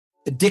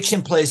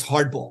Addiction plays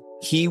hardball.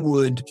 He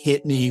would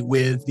hit me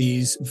with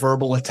these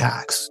verbal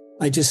attacks.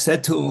 I just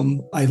said to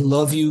him, I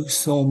love you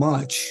so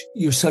much.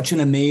 You're such an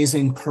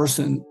amazing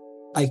person.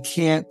 I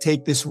can't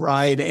take this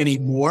ride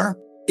anymore.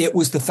 It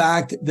was the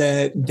fact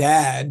that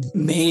Dad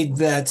made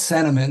that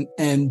sentiment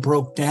and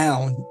broke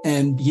down.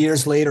 And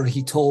years later,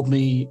 he told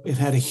me it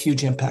had a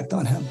huge impact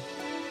on him.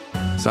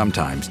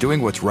 Sometimes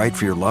doing what's right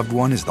for your loved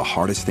one is the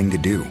hardest thing to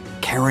do.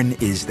 Caron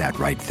is that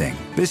right thing.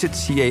 Visit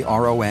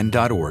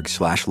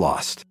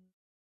caron.org/lost.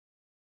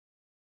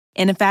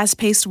 In a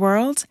fast-paced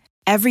world,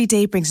 every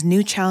day brings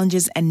new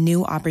challenges and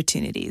new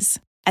opportunities.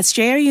 At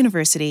Strayer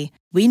University,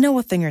 we know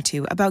a thing or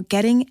two about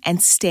getting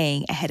and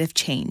staying ahead of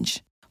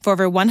change. For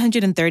over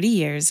 130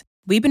 years,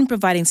 we've been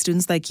providing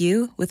students like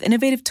you with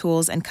innovative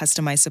tools and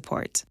customized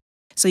support,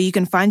 so you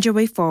can find your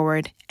way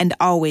forward and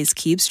always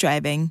keep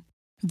striving.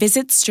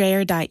 Visit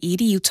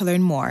strayer.edu to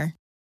learn more.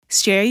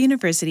 Strayer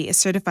University is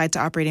certified to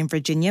operate in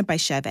Virginia by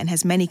Chev and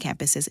has many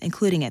campuses,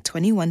 including at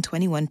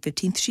 2121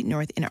 15th Street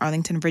North in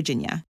Arlington,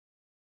 Virginia.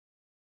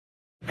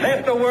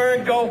 Let the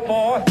word go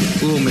forth.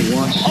 Fool me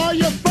once. Are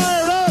you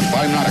fired up?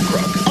 I'm not a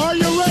crook. Are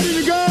you ready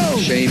to go?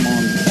 Shame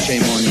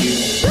on you.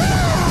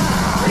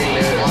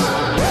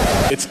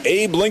 It's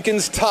Abe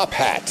Lincoln's Top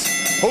Hat,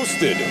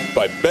 hosted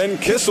by Ben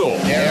Kissel.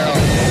 Yeah.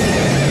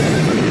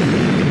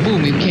 Fool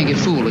me, we can't get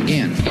fooled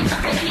again.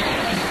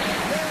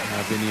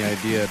 Have any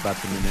idea about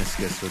the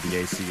meniscus or the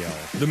ACL?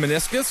 The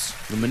meniscus?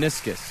 The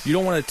meniscus. You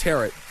don't want to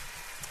tear it.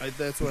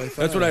 That's what I thought.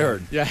 That's what I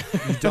heard. Yeah.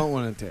 You don't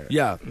want to tear it.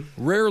 Yeah.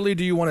 Rarely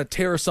do you want to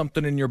tear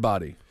something in your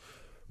body.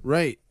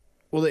 Right.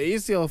 Well, the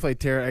ACL, if I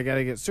tear it, I got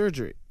to get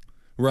surgery.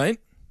 Right?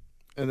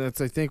 And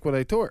that's, I think, what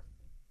I tore.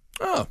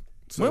 Oh.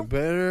 So well,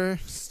 better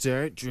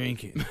start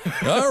drinking.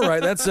 All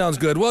right, that sounds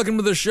good. Welcome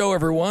to the show,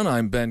 everyone.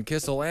 I'm Ben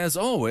Kissel, as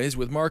always,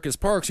 with Marcus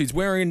Parks. He's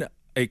wearing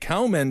a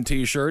Cowmen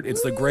t-shirt.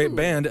 It's the great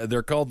band.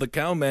 They're called the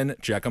Cowmen.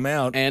 Check them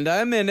out. And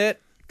I'm in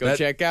it. Go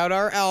check out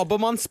our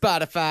album on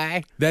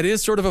Spotify. That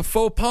is sort of a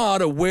faux pas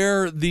to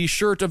wear the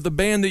shirt of the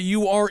band that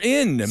you are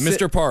in,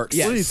 Mr. Parks.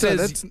 Yeah,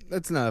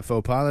 that's not a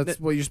faux pas. That's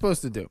what you're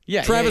supposed to do.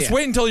 Yeah, Travis,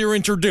 wait until you're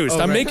introduced.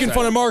 I'm making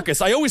fun of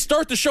Marcus. I always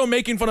start the show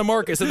making fun of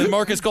Marcus, and then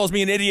Marcus calls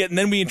me an idiot, and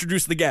then we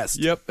introduce the guest.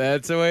 Yep,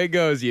 that's the way it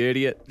goes, you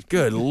idiot.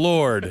 Good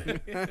Lord.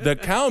 The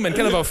Cowmen,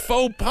 kind of a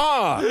faux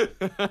pas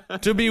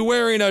to be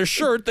wearing a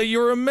shirt that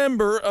you're a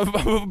member of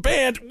a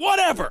band,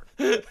 whatever.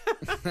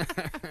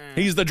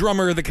 He's the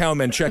drummer of the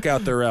Cowmen. Check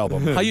out their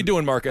album. How you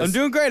doing, Marcus? I'm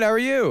doing great. How are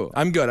you?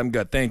 I'm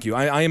good. Thank you.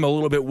 I am a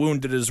little bit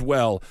wounded as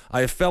well.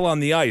 I fell on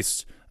the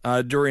ice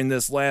during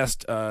this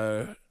last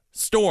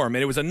storm,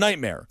 and it was a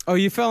nightmare. Oh,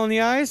 you fell on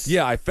the ice?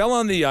 Yeah, I fell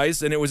on the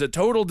ice, and it was a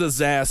total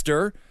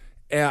disaster.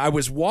 And I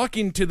was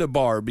walking to the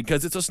bar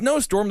because it's a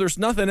snowstorm. There's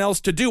nothing else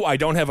to do. I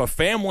don't have a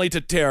family to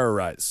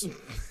terrorize.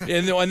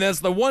 and that's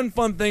the one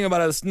fun thing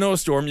about a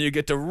snowstorm. You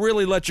get to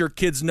really let your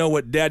kids know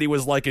what daddy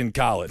was like in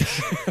college.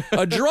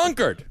 A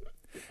drunkard.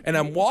 And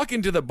I'm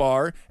walking to the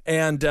bar,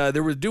 and they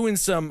were doing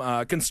some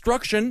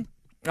construction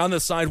on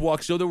the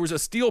sidewalk, so there was a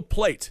steel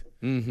plate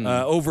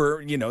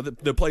over,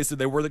 the place that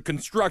they were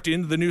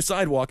constructing the new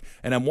sidewalk.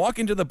 And I'm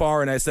walking to the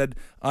bar, and I said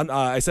on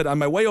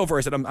my way over,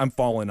 I said, I'm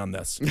falling on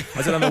this.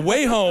 I said, on the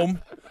way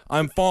home,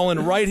 I'm falling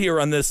right here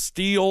on this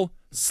steel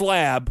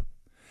slab.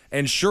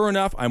 And sure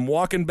enough, I'm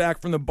walking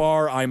back from the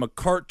bar. I'm a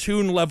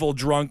cartoon level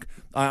drunk.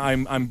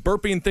 I'm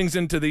burping things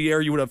into the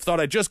air. You would have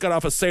thought I just got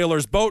off a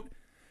sailor's boat.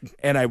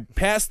 And I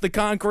pass the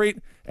concrete,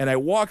 and I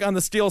walk on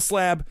the steel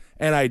slab,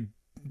 and I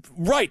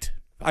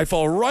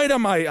fall right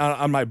on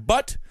my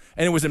butt,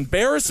 and it was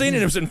embarrassing, and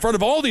it was in front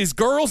of all these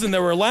girls, and they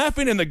were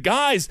laughing, and the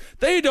guys,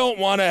 they don't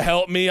want to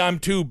help me. I'm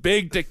too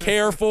big to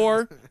care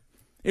for.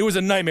 It was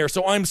a nightmare,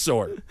 so I'm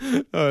sore.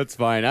 Oh, it's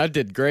fine. I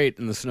did great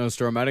in the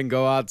snowstorm. I didn't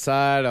go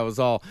outside. I was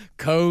all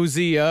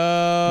cozy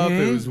up.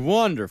 It was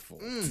wonderful.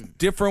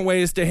 Different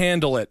ways to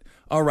handle it.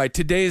 All right,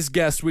 today's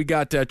guest, we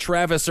got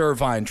Travis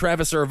Irvine.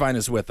 Travis Irvine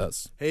is with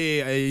us.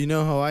 Hey, you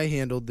know how I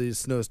handled the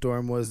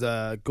snowstorm was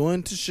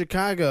going to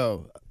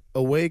Chicago,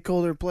 a way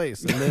colder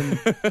place, and then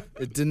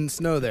it didn't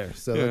snow there,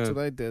 so that's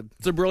what I did.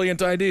 It's a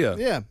brilliant idea.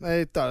 Yeah,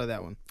 I thought of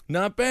that one.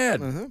 Not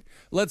bad.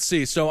 Let's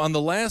see. So on the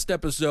last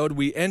episode,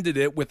 we ended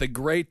it with a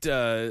great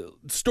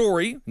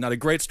story. Not a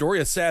great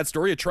story, a sad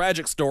story, a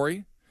tragic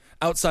story.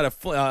 Out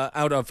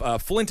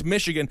of Flint,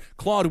 Michigan,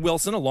 Claude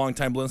Wilson, a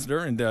longtime listener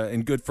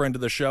and good friend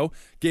of the show,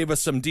 gave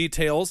us some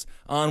details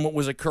on what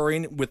was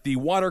occurring with the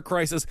water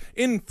crisis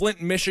in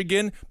Flint,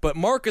 Michigan. But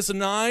Marcus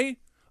and I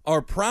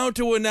are proud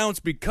to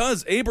announce,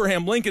 because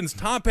Abraham Lincoln's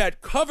Top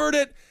Hat covered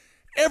it,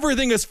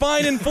 everything is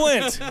fine in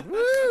Flint.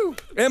 Woo!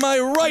 Am I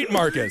right,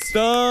 Marcus?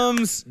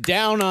 Thumbs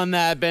down on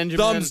that,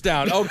 Benjamin. Thumbs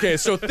down. Okay,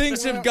 so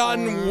things have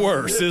gotten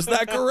worse. Is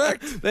that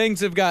correct?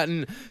 Things have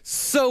gotten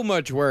so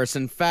much worse.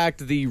 In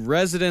fact, the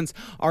residents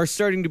are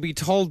starting to be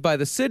told by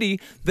the city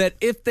that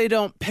if they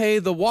don't pay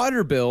the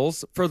water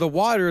bills for the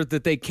water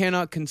that they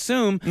cannot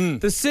consume,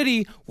 the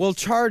city will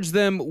charge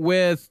them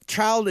with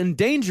child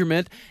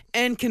endangerment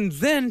and can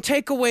then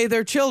take away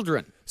their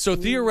children. So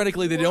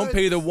theoretically, they don't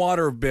pay the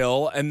water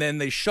bill, and then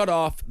they shut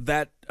off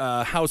that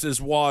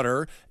houses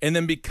water, and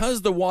then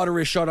because the water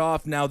is shut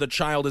off, now the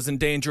child is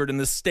endangered, and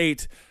the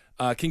state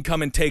can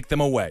come and take them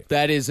away.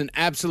 That is an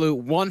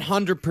absolute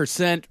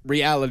 100%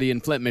 reality in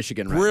Flint,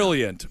 Michigan right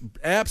Brilliant.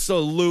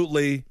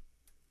 Absolutely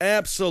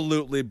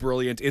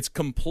brilliant. It's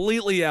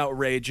completely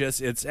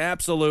outrageous. It's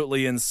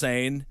absolutely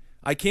insane.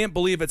 I can't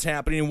believe it's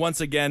happening once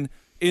again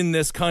in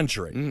this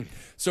country.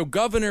 So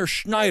Governor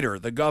Schneider,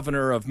 the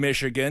governor of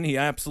Michigan, he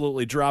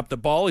absolutely dropped the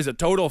ball. He's a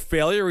total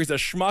failure. He's a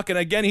schmuck, and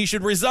again, he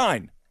should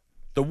resign.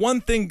 The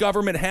one thing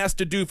government has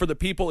to do for the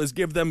people is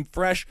give them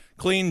fresh,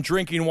 clean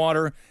drinking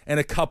water and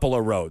a couple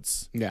of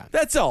roads. Yeah.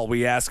 That's all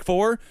we ask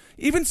for.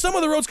 Even some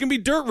of the roads can be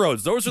dirt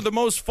roads. Those are the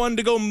most fun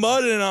to go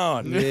mudding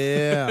on.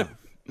 Yeah.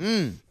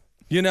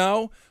 You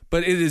know?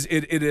 But it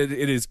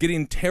is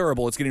getting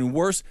terrible. It's getting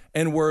worse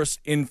and worse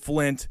in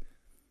Flint.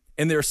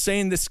 And they're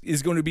saying this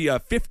is going to be a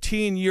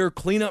 15-year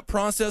cleanup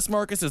process,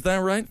 Marcus. Is that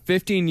right?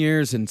 15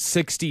 years and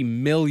 $60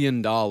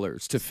 million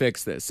to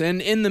fix this.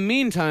 And in the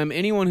meantime,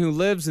 anyone who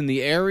lives in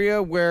the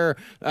area where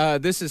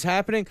this is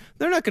happening,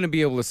 they're not going to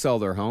be able to sell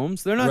their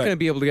homes. They're not going to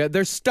be able to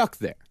they're stuck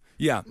there.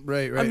 Yeah.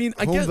 Right. I mean,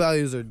 home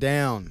values are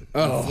down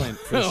in Flint,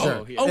 for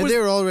sure. Yeah. And they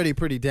were already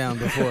pretty down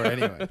before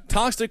anyway.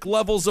 Toxic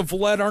levels of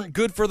lead aren't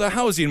good for the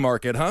housing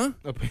market, huh?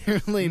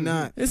 Apparently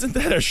not. Isn't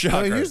that a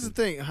shocker? No, here's the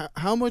thing.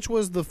 How much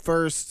was the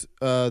first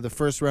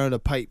round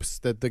of pipes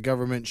that the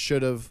government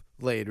should have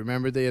laid?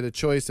 Remember, they had a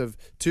choice of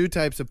two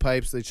types of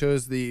pipes. They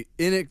chose the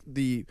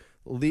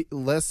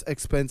less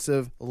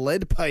expensive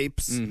lead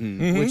pipes,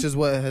 which is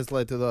what has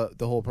led to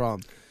the whole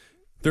problem.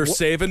 They're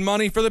saving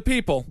money for the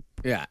people.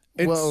 Yeah.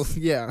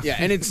 Yeah,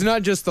 and it's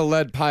not just the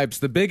lead pipes.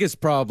 The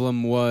biggest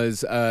problem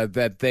was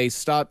that they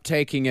stopped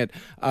taking it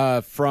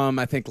from,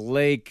 I think,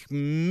 Lake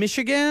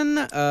Michigan.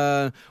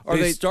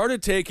 They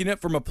started taking it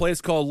from a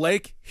place called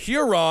Lake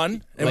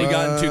Huron, and we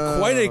got into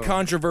quite a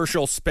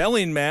controversial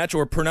spelling match,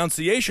 or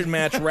pronunciation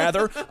match,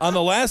 rather, on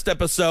the last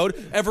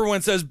episode.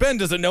 Everyone says Ben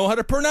doesn't know how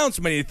to pronounce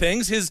many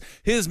things.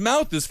 His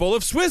mouth is full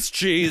of Swiss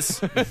cheese.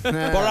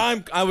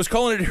 But I was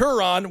calling it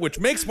Huron, which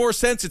makes more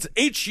sense.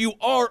 It's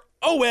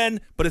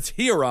Huron, but it's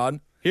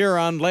Huron.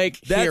 Lake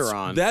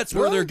Huron. That's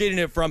where they're getting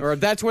it from. Or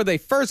that's where they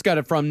first got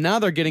it from. Now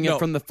they're getting it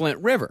from the Flint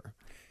River.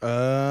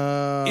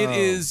 It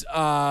is,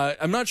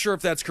 I'm not sure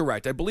if that's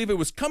correct. I believe it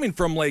was coming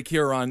from Lake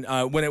Huron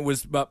when it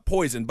was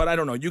poisoned, but I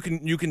don't know. You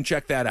can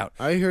check that out.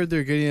 I heard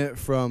they're getting it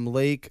from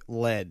Lake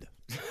Lead.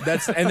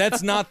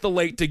 That's not the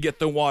lake to get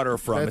the water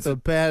from. That's a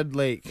bad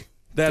lake.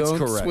 That's Don't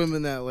correct. swim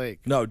in that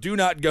lake. No, do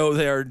not go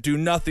there. Do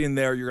nothing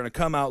there. You're going to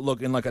come out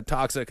looking like a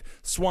toxic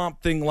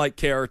Swamp Thing-like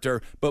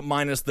character, but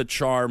minus the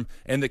charm,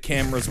 and the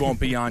cameras won't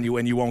be on you,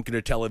 and you won't get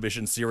a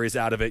television series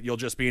out of it. You'll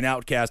just be an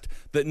outcast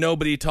that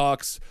nobody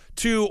talks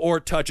to or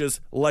touches,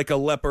 like a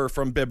leper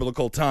from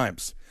biblical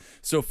times.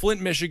 So Flint,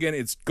 Michigan,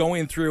 it's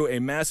going through a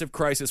massive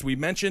crisis. We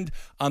mentioned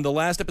on the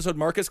last episode,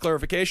 Marcus,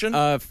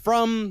 clarification?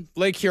 From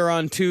Lake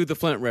Huron to the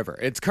Flint River.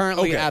 It's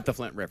currently at the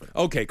Flint River.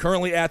 Okay,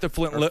 currently at the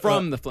Flint River.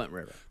 From the Flint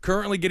River.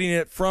 Currently getting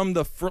it from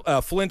the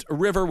Flint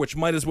River, which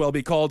might as well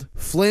be called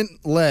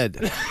Flint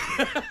Lead.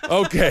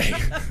 Okay.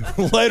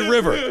 Lead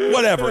River.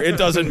 Whatever. It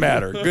doesn't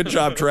matter. Good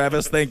job,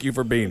 Travis. Thank you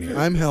for being here.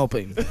 I'm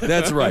helping.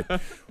 That's right.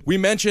 We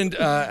mentioned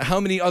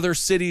how many other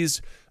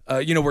cities,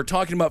 we're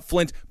talking about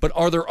Flint, but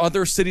are there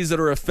other cities that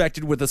are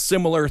affected with a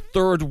similar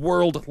third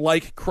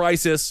world-like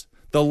crisis?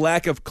 The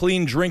lack of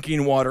clean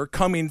drinking water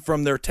coming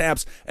from their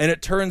taps. And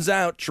it turns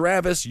out,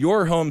 Travis,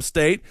 your home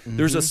state,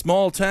 there's a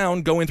small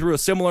town going through a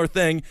similar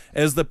thing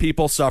as the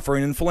people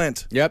suffering in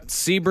Flint. Yep.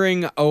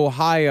 Sebring,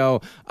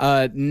 Ohio,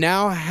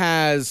 now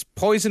has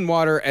poison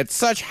water at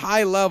such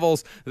high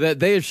levels that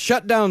they have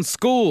shut down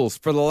schools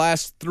for the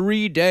last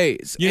 3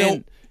 days.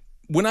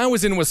 When I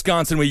was in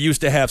Wisconsin, we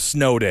used to have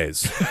snow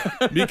days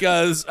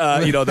because,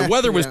 the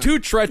weather was too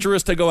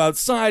treacherous to go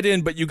outside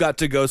in, but you got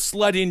to go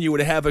sledding. You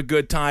would have a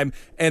good time.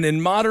 And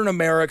in modern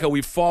America,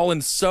 we've fallen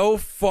so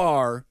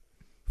far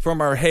from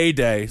our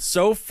heyday,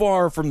 so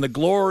far from the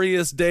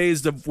glorious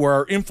days of where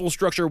our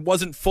infrastructure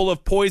wasn't full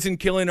of poison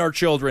killing our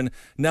children.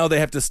 Now they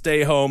have to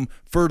stay home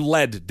for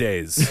lead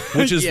days,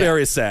 which is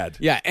very sad.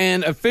 Yeah,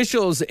 and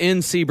officials in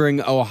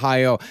Sebring,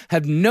 Ohio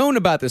have known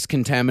about this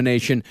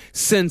contamination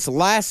since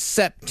last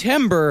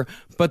September,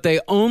 but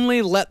they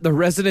only let the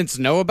residents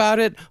know about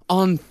it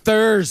on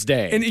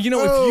Thursday. And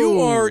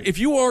if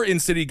you are in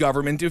city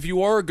government, if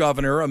you are a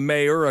governor, a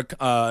mayor,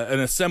 an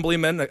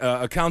assemblyman,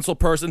 a council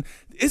person,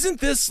 isn't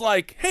this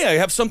like, hey, I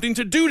have something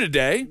to do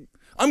today?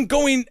 I'm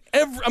going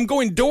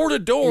door to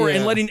door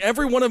and letting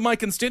every one of my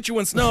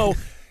constituents know.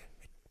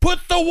 Put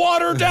the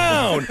water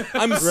down.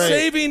 I'm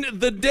saving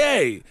the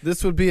day.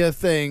 This would be a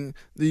thing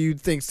that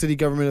you'd think city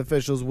government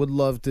officials would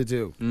love to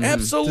do. Mm-hmm.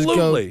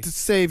 Absolutely. To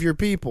save your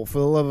people, for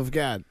the love of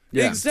God.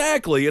 Yeah.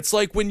 Exactly. It's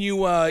like when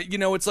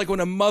it's like when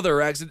a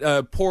mother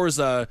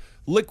pours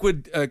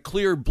liquid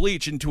clear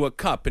bleach into a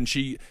cup, and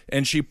she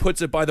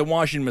puts it by the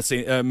washing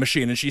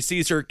machine, and she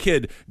sees her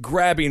kid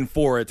grabbing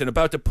for it and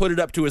about to put it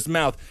up to his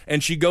mouth,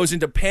 and she goes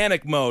into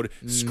panic mode,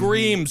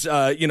 screams,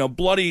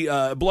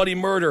 bloody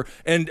murder,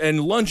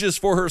 and lunges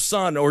for her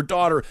son or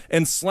daughter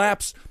and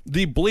slaps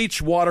the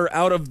bleach water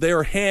out of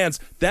their hands.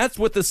 That's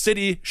what the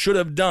city should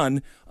have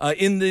done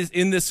in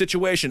this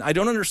situation. I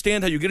don't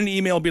understand how you get an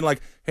email being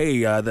like,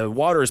 "Hey, the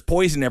water is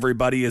poisoning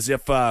everybody," as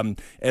if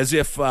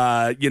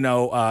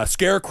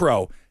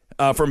Scarecrow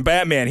from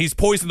Batman, he's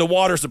poisoned the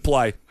water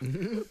supply.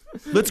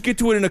 Let's get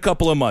to it in a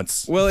couple of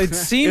months. Well, it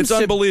seems it's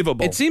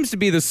unbelievable. It seems to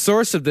be the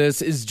source of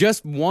this is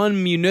just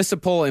one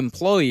municipal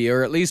employee,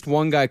 or at least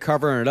one guy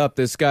covering it up.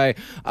 This guy,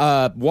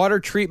 water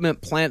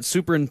treatment plant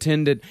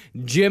superintendent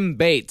Jim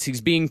Bates.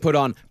 He's being put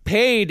on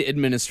paid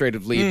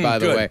administrative leave, by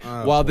the way,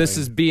 while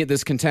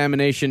this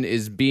contamination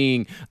is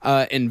being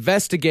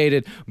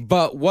investigated.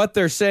 But what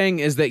they're saying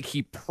is that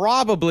he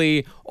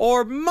probably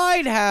or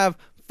might have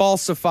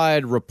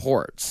falsified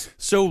reports.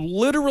 So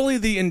literally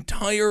the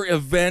entire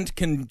event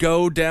can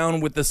go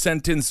down with the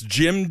sentence,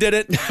 "Jim did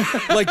it."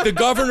 Like the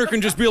governor can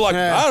just be like,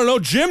 "I don't know,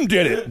 Jim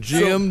did it.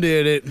 Jim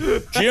did it.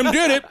 Jim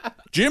did it.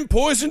 Jim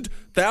poisoned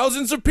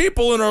thousands of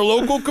people in our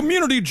local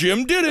community.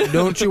 Jim did it."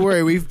 Don't you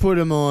worry, we've put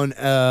him on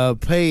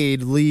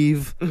paid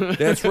leave.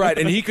 That's right,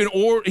 and he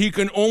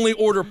can only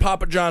order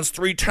Papa John's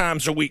 3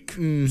 times a week.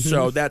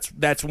 So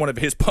that's one of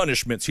his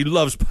punishments. He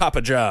loves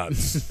Papa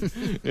John's.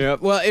 Yeah,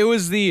 well, it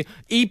was the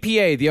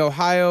EPA, the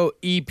Ohio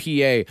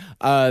EPA,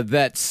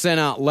 that sent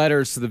out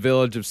letters to the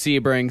village of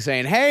Sebring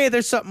saying, "Hey,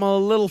 there's something a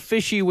little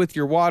fishy with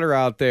your water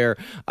out there,"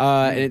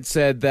 and it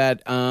said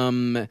that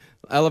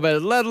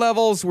elevated lead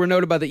levels were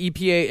noted by the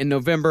EPA in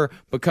November,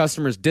 but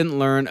customers didn't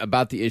learn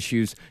about the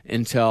issues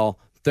until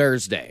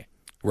Thursday.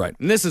 Right.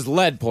 And this is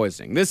lead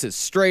poisoning. This is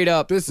straight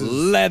up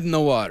lead in the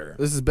water.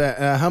 This is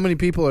bad. How many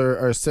people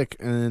are sick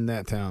in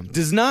that town?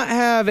 Does not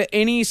have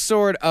any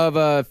sort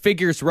of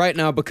figures right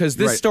now because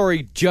this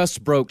story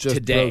just broke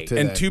today.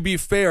 And to be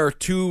fair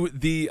to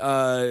the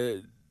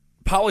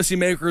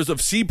policymakers of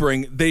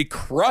Sebring, they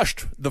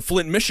crushed the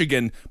Flint,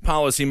 Michigan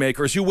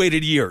policymakers who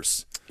waited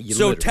years.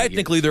 So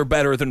technically, they're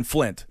better than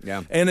Flint.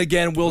 Yeah. And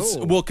again,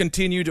 we'll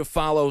continue to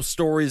follow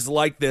stories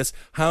like this.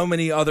 How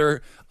many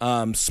other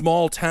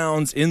small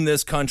towns in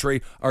this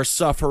country are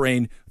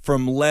suffering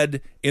from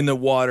lead in the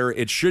water?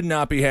 It should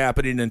not be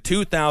happening in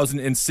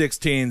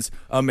 2016's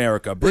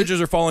America. Bridges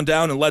are falling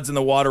down and lead's in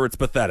the water. It's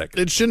pathetic.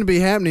 It shouldn't be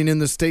happening in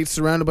the states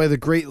surrounded by the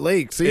Great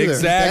Lakes either.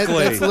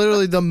 Exactly. That's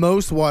literally the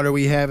most water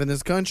we have in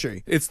this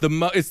country.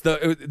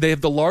 They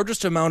have the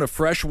largest amount of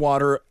fresh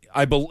water,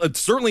 I believe,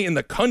 certainly in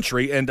the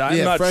country, and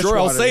I'm not sure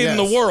I'll say in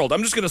the world.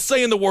 I'm just going to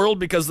say in the world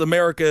because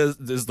America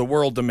is the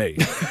world to me.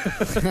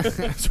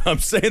 So I'm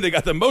saying they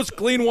got the most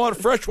clean water,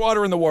 fresh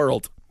water in the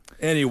world.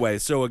 Anyway,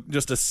 so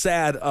just a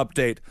sad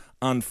update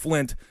on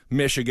Flint,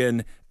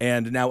 Michigan,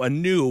 and now a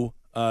new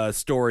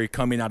story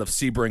coming out of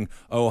Sebring,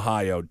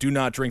 Ohio. Do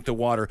not drink the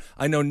water.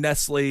 I know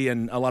Nestle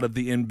and a lot of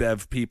the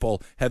InBev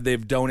people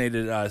they've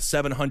donated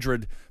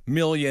 700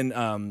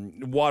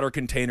 million water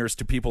containers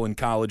to people in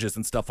colleges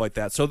and stuff like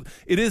that. So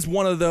it is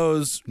one of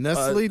those.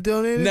 Nestle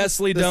donated?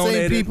 Nestle the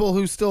donated. Same people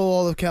who stole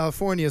all of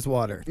California's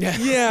water.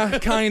 Yeah,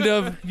 kind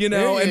of,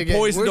 and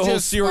poisoned a whole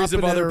series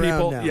of other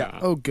people. Now. Yeah.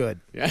 Oh, good.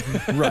 Yeah.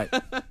 Right.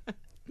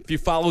 If you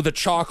follow the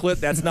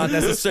chocolate, that's not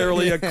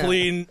necessarily a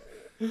clean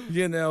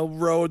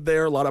road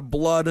there. A lot of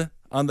blood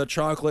on the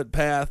chocolate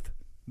path.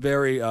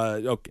 Very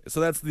okay. So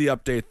that's the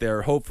update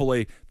there.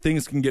 Hopefully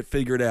things can get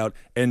figured out,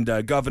 and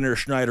Governor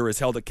Schneider is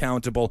held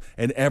accountable,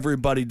 and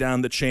everybody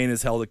down the chain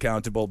is held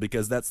accountable,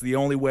 because that's the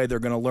only way they're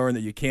going to learn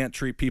that you can't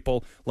treat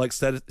people like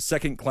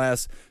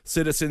second-class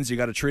citizens. You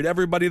got to treat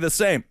everybody the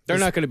same. They're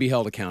not going to be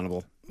held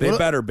accountable. They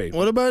better be.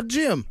 What about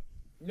Jim?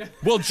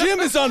 Well, Jim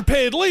is on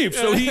paid leave,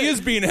 so he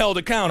is being held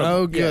accountable.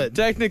 Oh, good.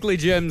 Yeah, technically,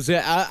 Jim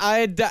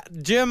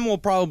will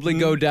probably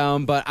go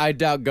down, but I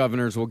doubt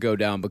governors will go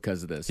down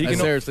because of this. I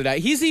seriously doubt.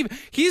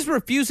 He's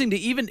refusing to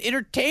even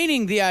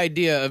entertaining the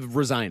idea of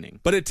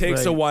resigning. But it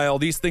takes a while.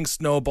 These things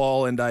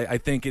snowball, and I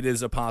think it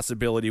is a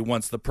possibility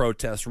once the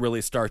protests really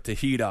start to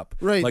heat up.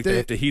 Right. Like they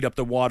have to heat up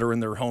the water in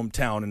their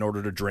hometown in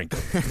order to drink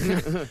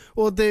it.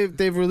 Well,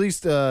 they've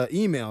released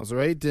emails,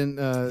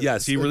 right?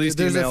 Yes, he released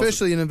there's emails. There's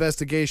officially an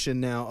investigation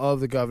now of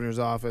the governor's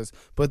office,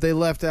 but they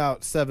left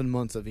out 7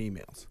 months of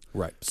emails.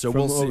 Right. So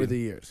from we'll see. Over the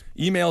years.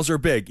 Emails are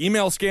big.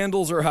 Email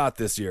scandals are hot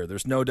this year.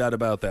 There's no doubt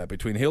about that.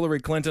 Between Hillary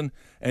Clinton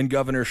and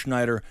Governor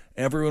Schneider,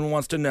 everyone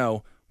wants to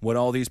know what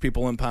all these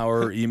people in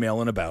power are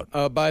emailing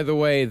about. By the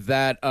way,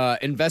 that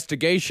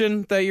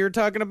investigation that you're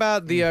talking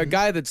about, the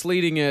guy that's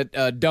leading it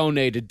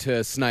donated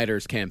to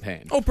Snyder's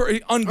campaign. Oh,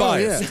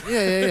 unbiased. Oh,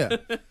 yeah.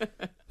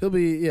 He'll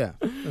be,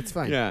 that's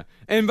fine. Yeah.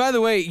 And by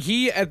the way,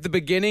 at the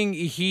beginning,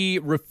 he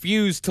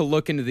refused to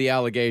look into the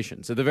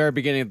allegations. At the very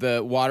beginning of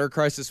the water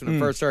crisis, when it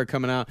first started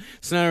coming out,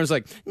 Snyder was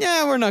like,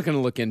 yeah, we're not going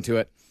to look into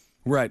it.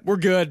 Right. We're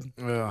good.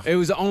 Ugh. It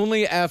was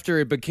only after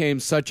it became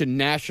such a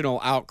national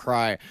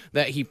outcry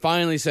that he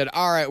finally said,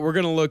 all right, we're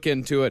going to look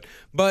into it.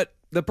 But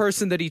the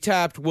person that he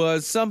tapped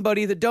was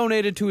somebody that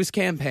donated to his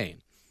campaign.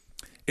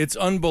 It's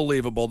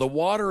unbelievable. The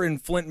water in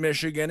Flint,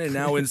 Michigan, and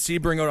now in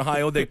Sebring,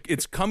 Ohio,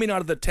 it's coming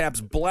out of the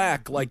taps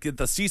black, like at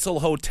the Cecil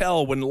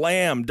Hotel when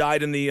Lamb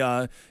died in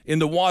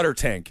the water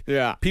tank.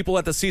 Yeah. People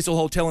at the Cecil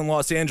Hotel in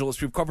Los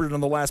Angeles, we've covered it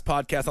on the last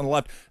podcast on the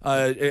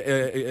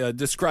left,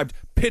 described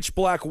pitch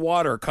black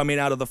water coming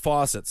out of the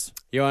faucets.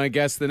 You want to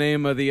guess the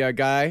name of the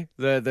guy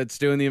that's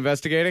doing the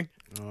investigating?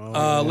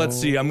 Let's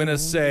see. I'm going to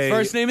say...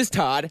 First name is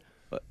Todd.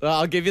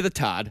 I'll give you the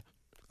Todd.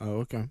 Oh,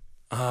 okay.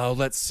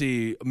 Let's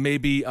see.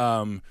 Maybe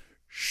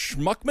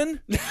Schmuckman?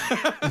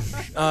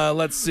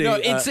 Let's see. No,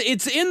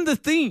 it's in the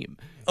theme.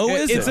 Oh,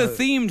 is it? It's a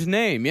themed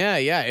name.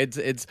 Yeah.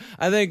 It's.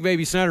 I think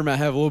maybe Snyder might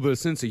have a little bit of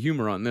sense of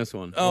humor on this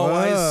one. Oh,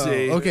 I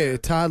see. Okay,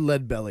 Todd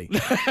Leadbelly.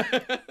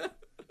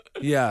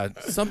 Yeah,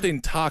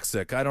 something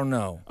toxic. I don't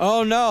know.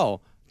 Oh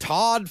no,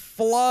 Todd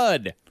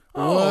Flood.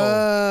 Oh,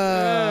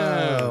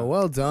 wow.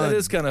 Well done. That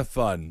is kind of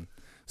fun.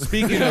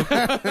 Speaking of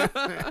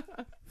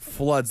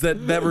floods,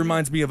 that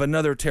reminds me of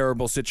another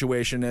terrible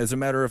situation. As a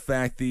matter of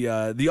fact, the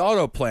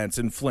auto plants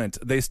in Flint,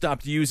 they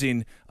stopped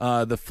using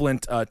the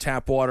Flint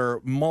tap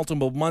water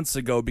multiple months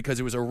ago because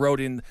it was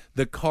eroding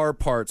the car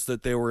parts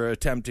that they were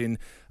attempting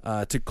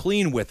to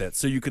clean with it.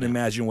 So you can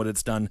imagine what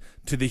it's done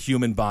to the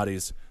human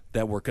bodies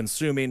that were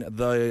consuming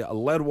the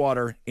lead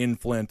water in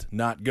Flint.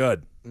 Not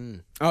good.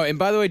 Oh, and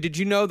by the way, did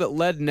you know that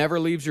lead never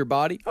leaves your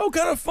body? Oh,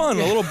 kind of fun.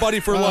 A little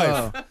buddy for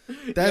life.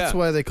 That's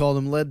why they called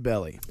him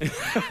Leadbelly.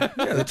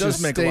 Yeah, that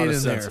does make a lot of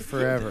sense. There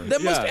forever.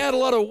 That must add a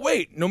lot of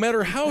weight. No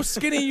matter how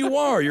skinny you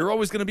are, you're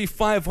always going to be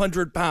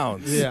 500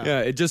 pounds. Yeah,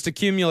 it just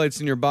accumulates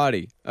in your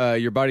body.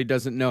 Your body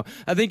doesn't know.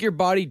 I think your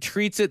body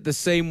treats it the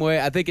same way.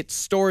 I think it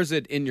stores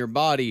it in your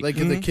body. Like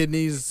in the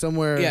kidneys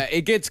somewhere. Yeah,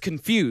 it gets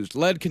confused.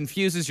 Lead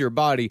confuses your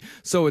body,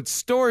 so it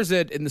stores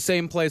it in the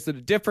same place that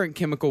a different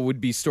chemical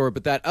would be stored,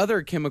 but that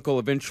other chemical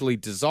eventually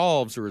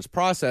dissolves or is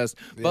processed,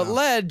 but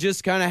lead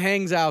just kind of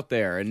hangs out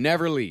there and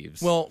never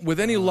leaves. Well,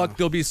 with any luck,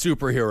 they'll be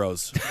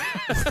superheroes.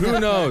 Who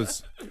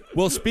knows?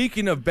 Well,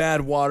 speaking of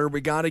bad water, we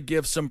got to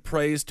give some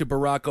praise to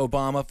Barack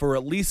Obama for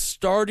at least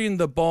starting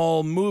the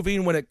ball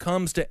moving when it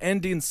comes to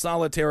ending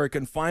solitary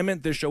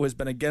confinement. This show has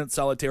been against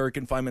solitary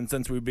confinement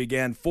since we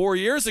began 4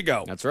 years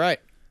ago. That's right.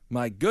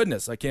 My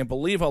goodness, I can't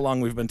believe how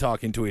long we've been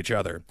talking to each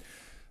other.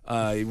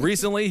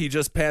 Recently, he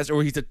just passed,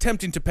 or he's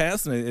attempting to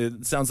pass, and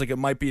it sounds like it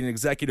might be an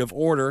executive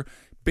order,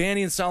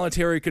 banning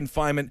solitary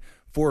confinement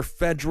for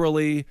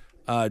federally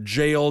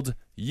jailed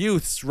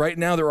youths. Right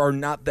now, there are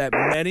not that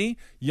many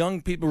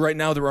young people. Right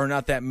now, there are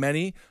not that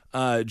many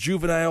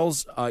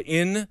juveniles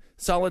in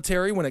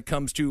solitary when it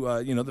comes to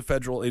the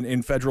federal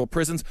in federal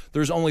prisons.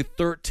 There's only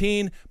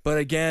 13, but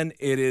again,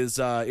 it's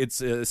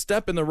a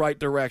step in the right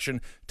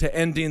direction to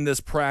ending this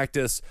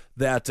practice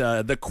that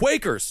the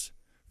Quakers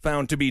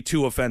found to be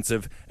too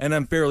offensive, and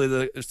I'm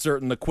fairly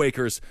certain the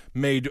Quakers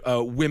made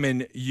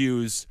women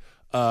use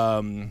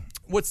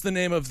what's the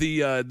name of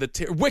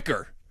the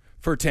wicker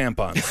for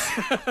tampons.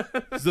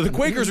 So the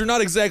Quakers are not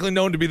exactly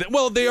known to be that.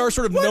 Well, they are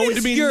sort of known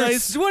to be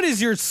nice. What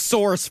is your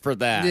source for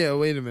that? Yeah,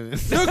 wait a minute.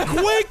 The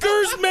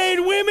Quakers made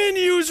women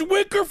use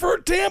wicker for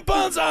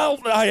tampons.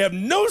 I have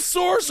no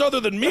source other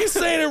than me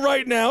saying it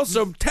right now.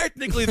 So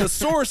technically, the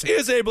source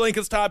is Abe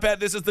Lincoln's top hat.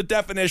 This is the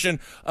definition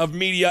of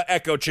media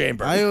echo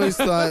chamber. I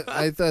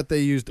thought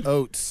they used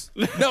oats.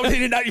 No, they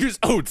did not use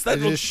oats. They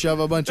just shove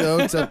a bunch of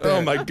oats up there.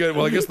 Oh my god.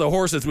 Well, I guess the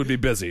horses would be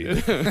busy.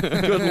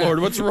 Good Lord,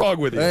 what's wrong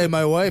with you? Hey,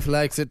 my wife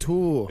likes it too.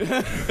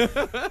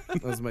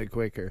 That was my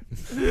Quaker.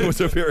 It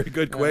was a very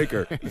good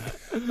Quaker.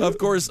 Of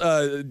course,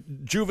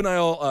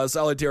 juvenile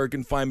solitary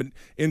confinement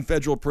in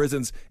federal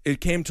prisons,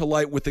 it came to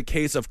light with the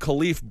case of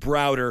Khalif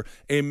Browder,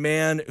 a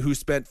man who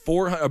spent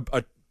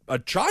a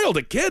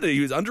kid. He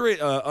was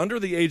under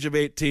the age of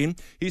 18.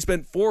 He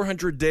spent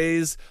 400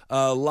 days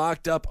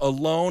locked up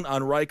alone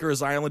on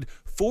Rikers Island.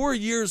 4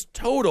 years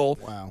total.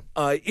 Wow.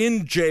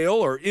 In jail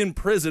or in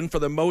prison for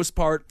the most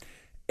part.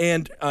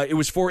 And it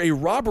was for a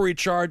robbery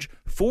charge.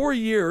 4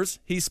 years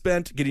he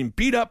spent getting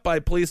beat up by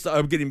police,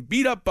 getting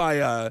beat up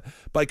by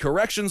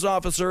corrections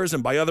officers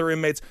and by other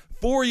inmates.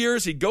 4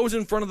 years he goes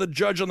in front of the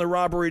judge on the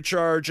robbery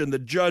charge, and the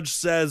judge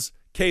says,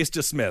 case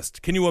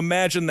dismissed. Can you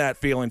imagine that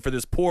feeling for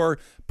this poor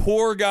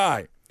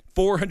guy?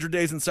 400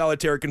 days in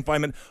solitary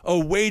confinement,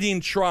 awaiting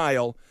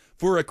trial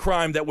for a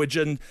crime that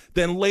would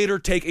then later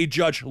take a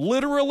judge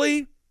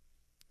literally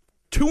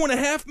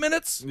 2.5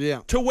 minutes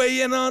to weigh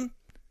in on.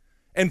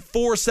 And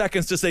 4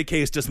 seconds to say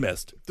case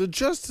dismissed. The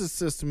justice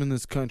system in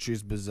this country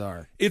is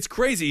bizarre. It's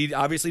crazy. He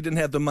obviously didn't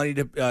have the money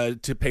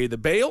to pay the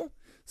bail,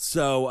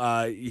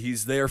 so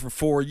he's there for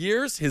 4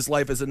 years. His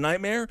life is a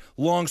nightmare.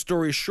 Long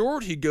story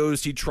short, he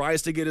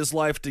tries to get his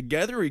life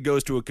together. He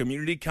goes to a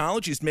community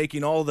college. He's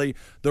making all the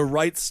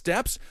right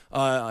steps.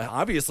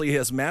 Obviously, he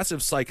has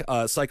massive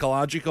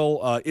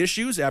psychological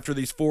issues after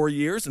these 4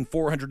 years and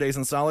 400 days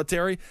in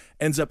solitary.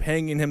 Ends up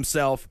hanging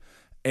himself.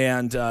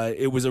 And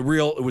it was a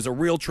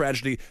real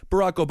tragedy.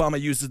 Barack Obama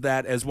uses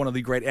that as one of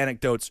the great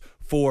anecdotes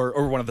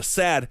or one of the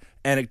sad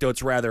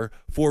anecdotes rather,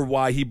 for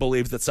why he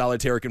believes that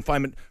solitary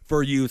confinement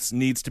for youths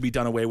needs to be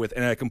done away with,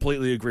 and I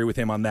completely agree with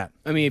him on that.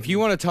 I mean, if you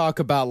want to talk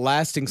about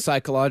lasting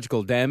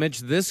psychological damage,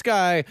 this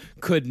guy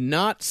could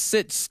not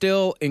sit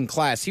still in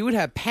class. He would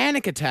have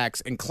panic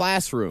attacks in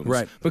classrooms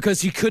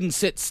because he couldn't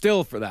sit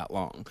still for that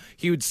long.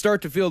 He would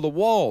start to feel the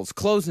walls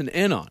closing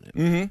in on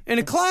him in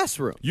a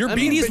classroom.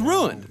 He's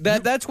ruined.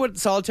 That's what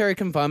solitary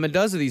confinement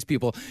does to these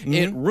people.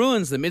 It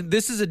ruins them.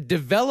 This is a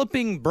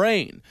developing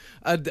brain.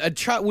 A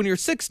child, when you're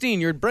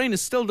 16, your brain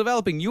is still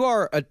developing. You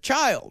are a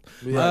child,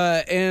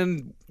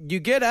 and you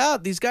get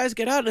out. These guys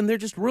get out, and they're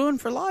just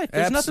ruined for life.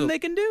 There's nothing they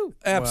can do.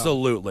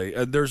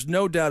 Absolutely, there's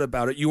no doubt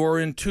about it. You are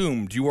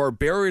entombed. You are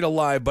buried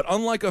alive. But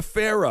unlike a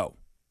pharaoh,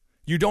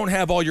 you don't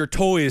have all your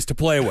toys to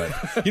play with.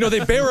 You know,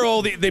 they bury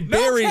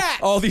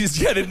all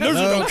these. Yeah, there's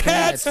no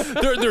cats.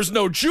 There's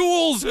no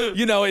jewels.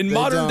 You know, in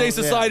modern day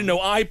society, no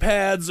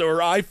iPads or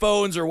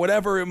iPhones or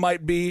whatever it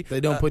might be.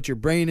 They don't put your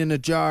brain in a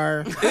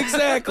jar.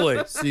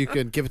 Exactly. So you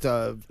can give it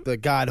to the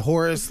god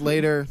Horus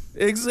later.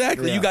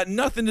 Exactly. Yeah. You got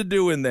nothing to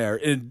do in there,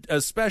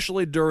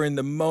 especially during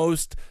the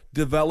most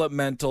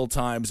developmental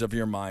times of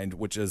your mind,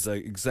 which is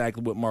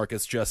exactly what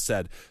Marcus just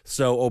said.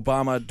 So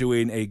Obama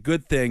doing a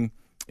good thing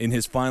in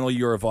his final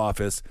year of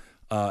office,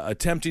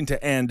 attempting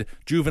to end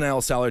juvenile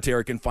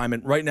solitary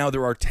confinement. Right now,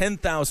 there are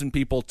 10,000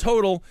 people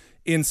total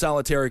in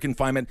solitary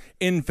confinement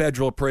in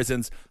federal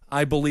prisons.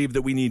 I believe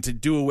that we need to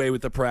do away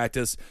with the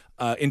practice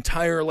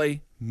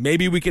entirely.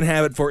 Maybe we can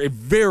have it for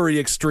very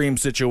extreme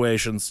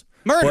situations.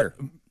 Murder.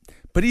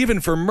 But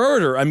even for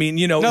murder, I mean,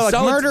 you know,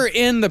 murder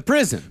in the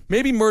prison.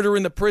 Maybe murder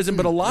in the prison,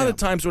 but a lot of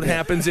times what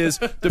happens is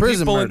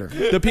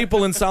the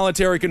people in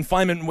solitary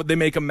confinement, they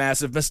make a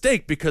massive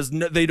mistake because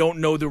they don't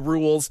know the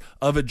rules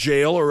of a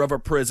jail or of a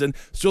prison.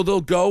 So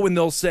they'll go and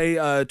they'll say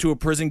to a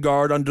prison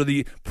guard under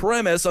the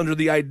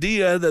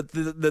idea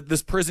that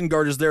this prison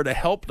guard is there to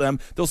help them,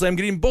 they'll say, I'm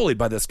getting bullied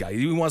by this guy.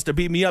 He wants to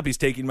beat me up. He's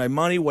taking my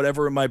money,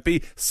 whatever it might be,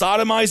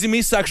 sodomizing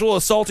me, sexual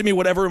assaulting me,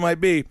 whatever it might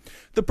be.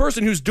 The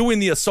person who's doing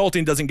the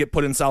assaulting doesn't get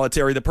put in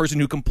solitary. The person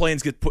who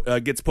complains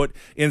gets put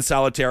in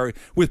solitary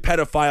with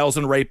pedophiles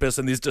and rapists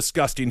and these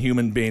disgusting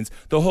human beings.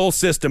 The whole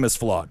system is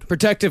flawed.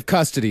 Protective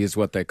custody is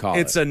what they call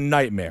it. It's a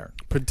nightmare.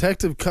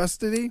 Protective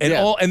custody?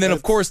 And then,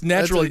 of course,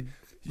 naturally...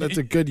 That's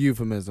a good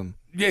euphemism.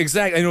 Yeah,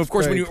 exactly. And of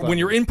course, when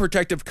you're in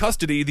protective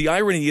custody, the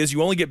irony is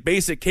you only get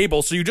basic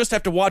cable, so you just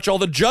have to watch all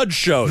the Judge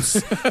shows.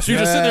 So you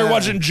just sit there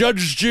watching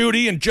Judge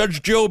Judy and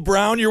Judge Joe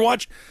Brown.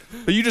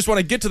 But you just want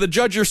to get to the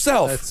judge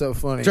yourself. That's so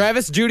funny.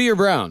 Travis, Judy, or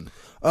Brown?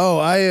 Oh,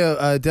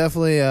 I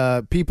definitely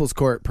a People's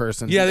Court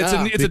person. Yeah,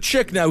 it's a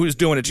chick now who's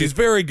doing it. She's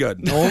very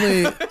good.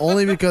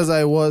 Only because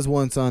I was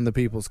once on the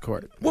People's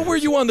Court. What were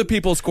you on the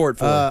People's Court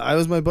for? I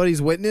was my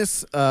buddy's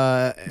witness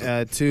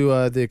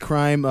to the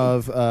crime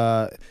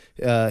of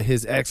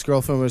his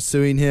ex-girlfriend was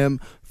suing him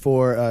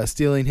for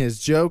stealing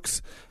his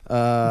jokes.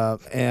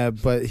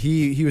 But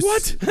he was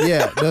what?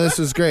 Yeah, no, this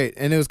was great,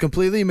 and it was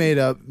completely made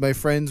up. My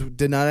friends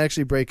did not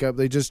actually break up;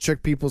 they just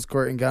tricked People's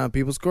Court and got on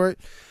People's Court.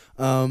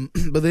 But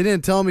they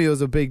didn't tell me it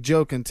was a big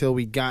joke until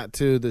we got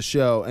to the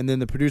show, and then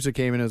the producer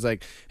came in and was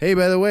like, "Hey,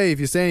 by the way, if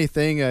you say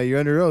anything, you're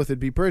under oath. It'd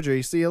be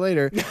perjury. See you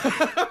later."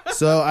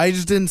 So I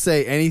just didn't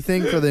say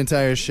anything for the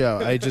entire show.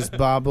 I just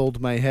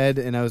bobbled my head,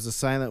 and I was a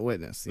silent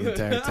witness the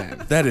entire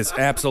time. That is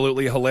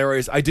absolutely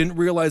hilarious. I didn't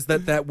realize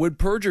that would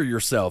perjure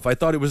yourself. I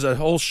thought it was a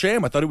whole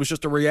sham. I thought it was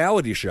just a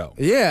reality show.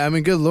 Yeah, I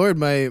mean, good Lord,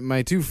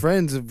 my two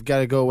friends have got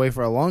to go away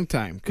for a long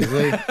time because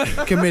they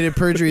committed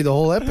perjury the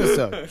whole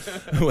episode.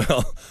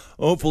 Well,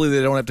 hopefully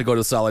they don't have to go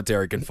to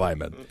solitary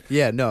confinement.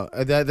 Yeah, no,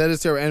 that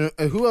is terrible.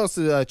 And who else?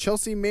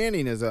 Chelsea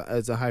Manning is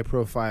a high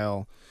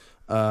profile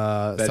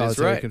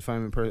solitary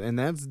confinement person, and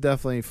that's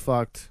definitely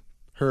fucked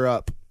her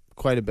up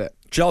quite a bit.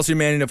 Chelsea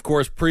Manning, of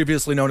course,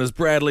 previously known as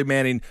Bradley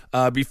Manning,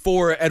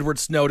 before Edward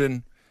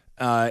Snowden,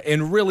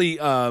 and really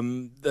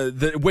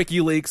the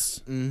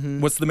WikiLeaks.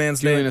 Mm-hmm. What's the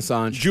man's name?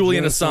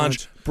 Julian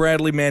Assange.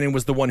 Bradley Manning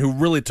was the one who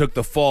really took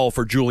the fall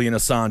for Julian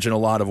Assange in a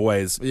lot of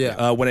ways.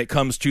 Yeah. When it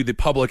comes to the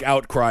public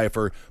outcry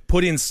for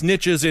putting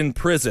snitches in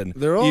prison,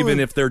 even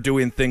if they're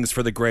doing things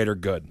for the greater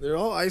good. They're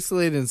all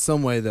isolated in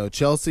some way, though.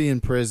 Chelsea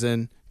in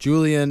prison.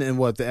 Julian in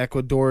the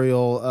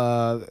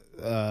Ecuadorial...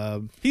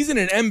 he's in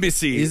an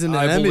embassy, he's in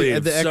I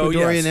believe. The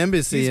Ecuadorian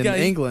embassy in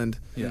England. England.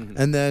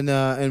 Yeah. And then,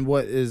 and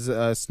what, is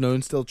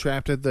Snowden still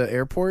trapped at the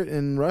airport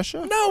in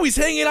Russia? No, he's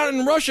hanging out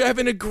in Russia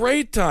having a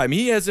great time.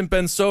 He hasn't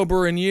been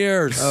sober in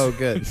years. Oh,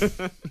 good.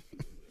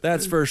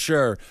 That's for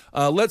sure.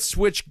 Let's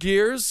switch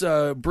gears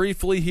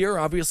briefly here.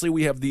 Obviously,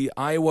 we have the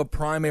Iowa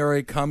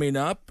primary coming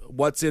up.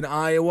 What's in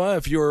Iowa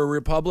if you're a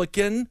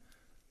Republican?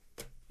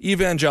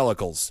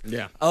 Evangelicals.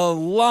 Yeah. A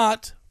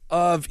lot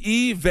of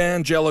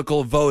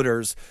evangelical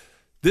voters.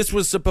 This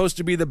was supposed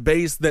to be the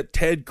base that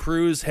Ted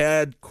Cruz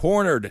had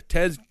cornered.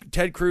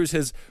 Ted Cruz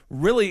has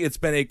really, it's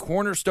been a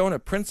cornerstone, a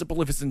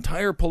principle of his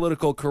entire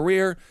political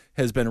career,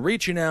 has been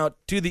reaching out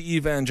to the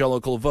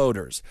evangelical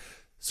voters.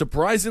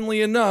 Surprisingly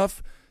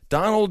enough,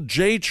 Donald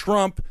J.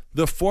 Trump,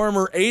 the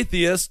former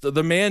atheist,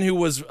 the man who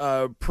was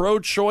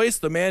pro-choice,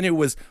 the man who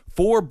was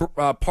for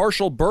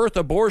partial birth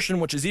abortion,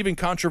 which is even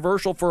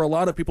controversial for a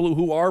lot of people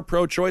who are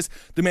pro-choice.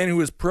 The man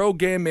who is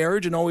pro-gay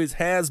marriage and always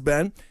has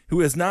been, who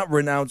has not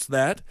renounced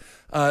that.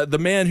 The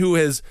man who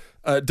has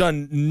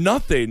done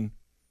nothing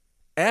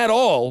at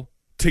all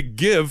to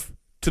give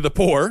to the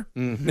poor.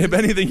 Mm-hmm. If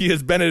anything, he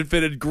has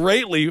benefited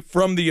greatly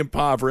from the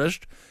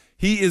impoverished.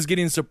 He is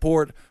getting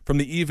support from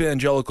the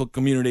evangelical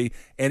community,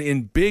 and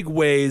in big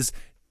ways,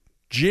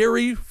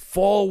 Jerry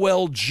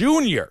Falwell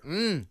Jr.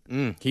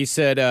 He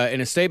said in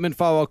a statement,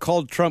 Falwell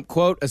called Trump,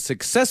 quote, a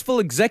successful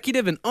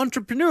executive and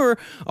entrepreneur,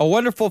 a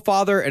wonderful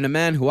father, and a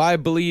man who I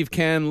believe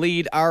can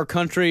lead our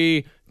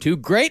country to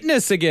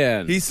greatness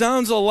again. He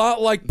sounds a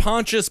lot like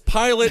Pontius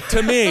Pilate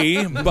to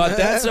me, but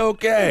that's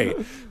okay.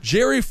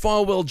 Jerry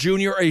Falwell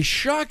Jr., a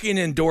shocking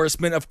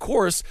endorsement. Of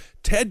course,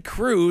 Ted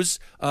Cruz,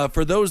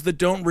 for those that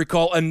don't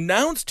recall,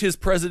 announced his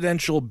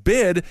presidential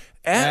bid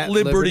at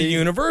Liberty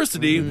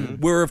University,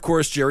 where, of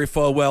course, Jerry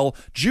Falwell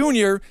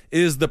Jr.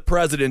 is the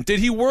president. Did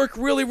he work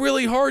really,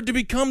 really hard to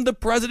become the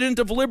president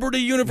of Liberty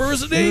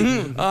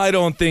University? I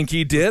don't think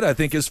he did. I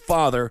think his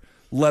father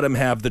let him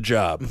have the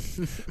job.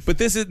 But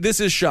this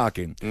is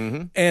shocking.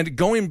 And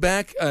going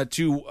back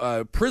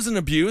to prison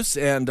abuse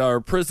and our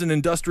prison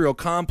industrial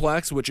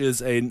complex, which is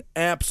an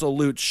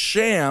absolute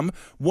sham,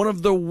 one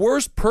of the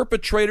worst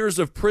perpetrators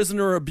of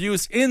prisoner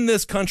abuse in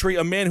this country,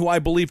 a man who I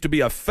believe to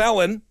be a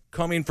felon,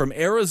 coming from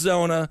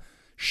Arizona,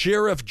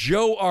 Sheriff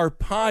Joe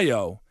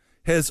Arpaio,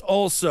 has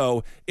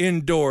also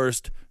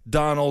endorsed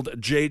Donald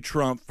J.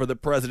 Trump for the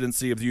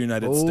presidency of the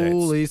United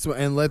States.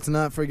 And let's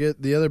not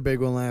forget the other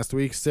big one last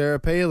week, Sarah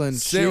Palin.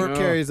 She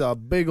carries a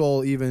big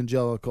old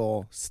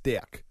evangelical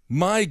stick.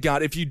 My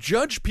God, if you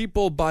judge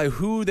people by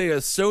who they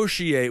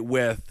associate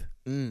with,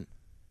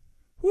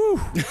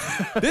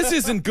 this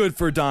isn't good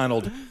for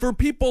Donald. For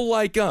people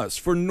like us,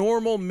 for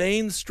normal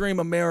mainstream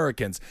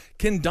Americans,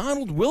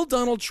 will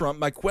Donald Trump,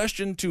 my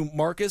question to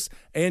Marcus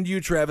and you,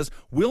 Travis,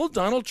 will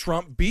Donald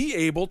Trump be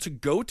able to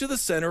go to the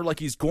center like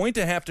he's going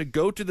to have to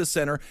go to the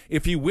center?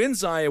 If he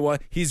wins Iowa,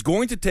 he's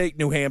going to take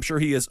New Hampshire.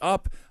 He is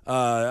up,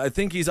 I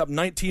think he's up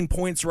 19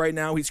 points right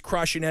now. He's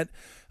crushing it.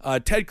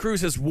 Ted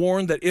Cruz has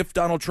warned that if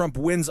Donald Trump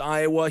wins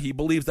Iowa, he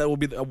believes that will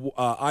be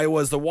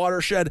Iowa is the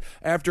watershed.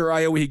 After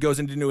Iowa, he goes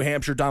into New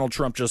Hampshire. Donald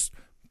Trump just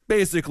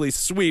basically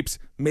sweeps.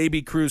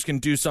 Maybe Cruz can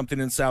do something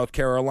in South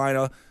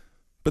Carolina.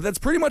 But that's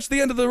pretty much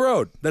the end of the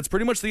road. That's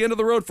pretty much the end of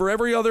the road for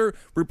every other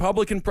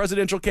Republican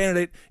presidential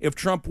candidate if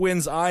Trump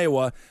wins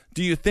Iowa.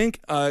 Do you think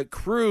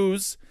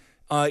Cruz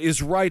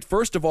is right,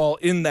 first of all,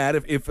 in that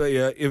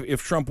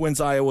if Trump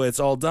wins Iowa, it's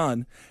all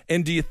done?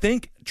 And do you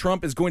think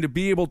Trump is going to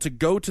be able to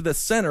go to the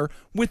center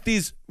with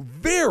these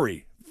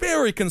very,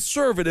 very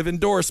conservative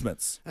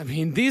endorsements? I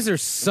mean, these are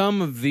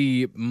some of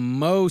the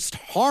most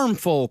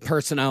harmful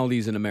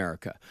personalities in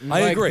America. I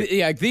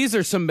agree. These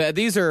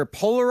are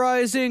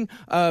polarizing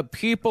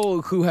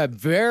people who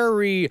have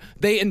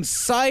they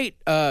incite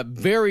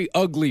very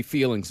ugly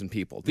feelings in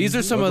people. These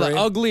are some of the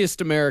ugliest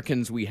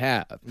Americans we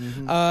have.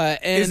 And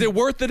is it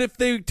worth it if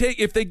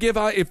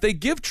they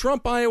give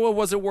Trump Iowa?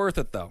 Was it worth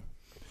it though?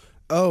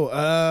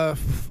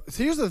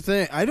 Here's the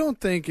thing. I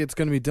don't think it's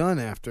going to be done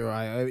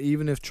after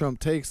even if Trump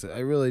takes it.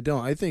 I really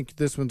don't. I think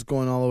this one's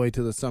going all the way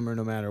to the summer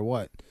no matter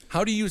what.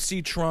 How do you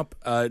see Trump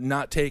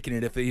not taking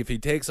it if he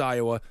takes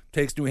Iowa,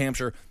 takes New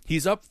Hampshire?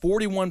 He's up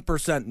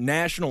 41%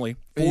 nationally.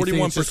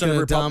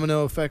 41% of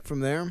domino effect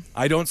from there.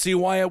 I don't see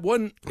why it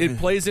wouldn't. It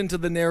plays into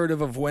the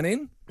narrative of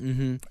winning.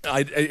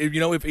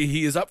 If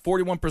he is up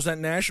 41%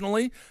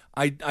 nationally,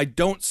 I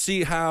don't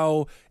see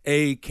how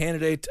a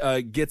candidate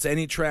gets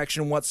any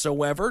traction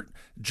whatsoever.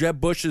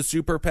 Jeb Bush's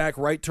super PAC,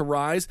 Right to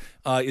Rise,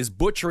 is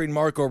butchering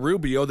Marco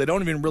Rubio. They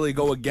don't even really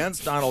go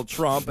against Donald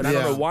Trump, and I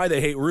don't know why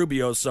they hate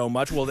Rubio so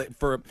much. Well,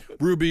 for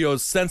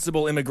Rubio's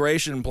sensible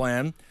immigration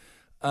plan.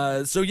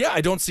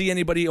 I don't see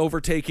anybody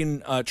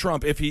overtaking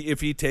Trump if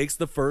he takes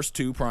the first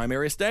two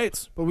primary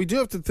states. But we do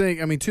have to think.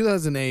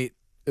 2008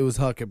 it was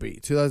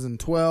Huckabee.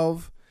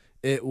 2012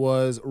 it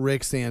was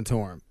Rick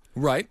Santorum.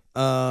 Right.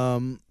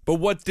 But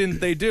what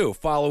didn't they do?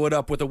 Follow it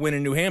up with a win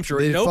in New Hampshire.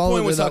 At no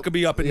point was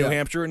Huckabee up in New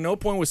Hampshire. At no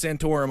point was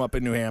Santorum up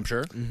in New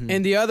Hampshire.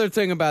 And the other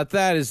thing about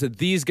that is that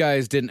these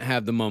guys didn't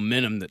have the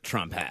momentum that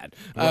Trump had.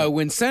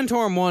 When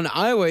Santorum won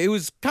Iowa, it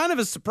was kind of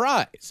a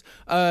surprise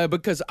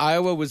because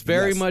Iowa was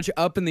very much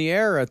up in the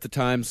air at the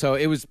time. So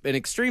it was an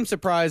extreme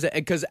surprise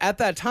because at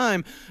that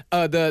time,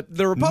 the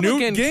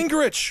Republican...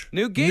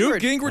 Newt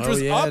Gingrich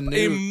was up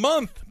a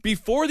month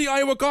before the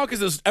Iowa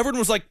caucuses. Everyone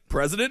was like,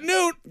 President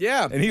Newt.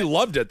 Yeah. And he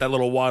loved it, that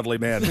little waddly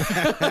man.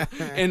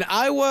 In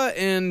Iowa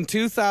in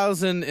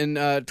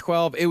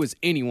 2012, it was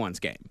anyone's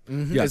game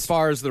as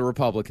far as the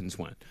Republicans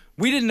went.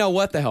 We didn't know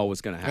what the hell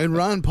was going to happen. And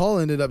Ron Paul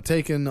ended up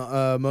taking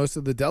most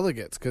of the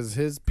delegates because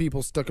his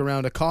people stuck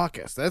around a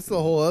caucus. That's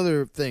the whole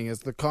other thing is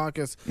the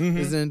caucus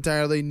is an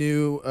entirely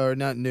new, or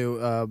not new,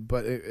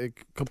 but a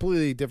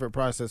completely different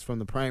process from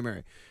the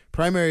primary.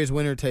 Primary is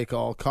winner take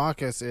all.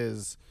 Caucus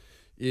is...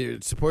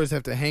 your supporters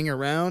have to hang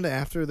around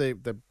after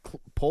the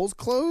polls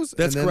close.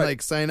 That's and then,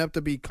 correct. sign up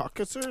to be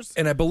caucusers.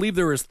 And I believe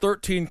there is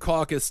 13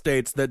 caucus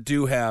states that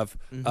do have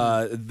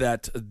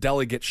that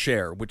delegate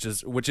share, which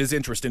is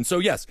interesting. So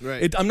yes,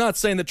 Right. I'm not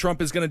saying that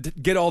Trump is going to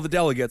get all the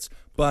delegates,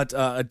 but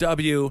a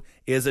W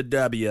is a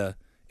W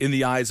in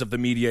the eyes of the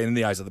media and in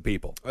the eyes of the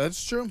people.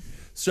 That's true.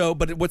 So,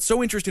 but what's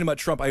so interesting about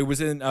Trump, I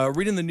was in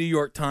reading the New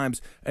York Times,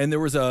 and there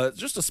was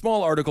just a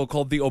small article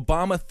called "The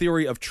Obama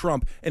Theory of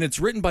Trump," and it's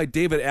written by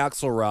David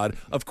Axelrod.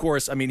 Of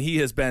course, I mean he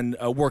has been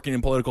working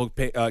in political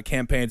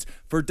campaigns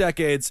for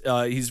decades.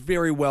 He's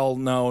very well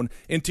known.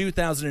 In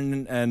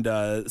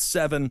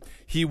 2007,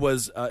 he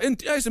was,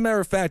 as a matter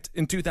of fact,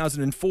 in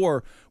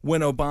 2004 when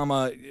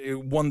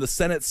Obama won the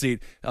Senate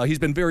seat, he's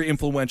been very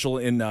influential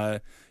in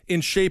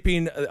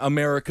shaping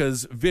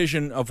America's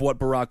vision of what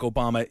Barack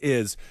Obama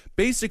is.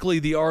 Basically,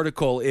 the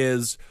article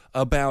is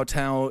about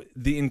how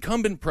the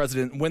incumbent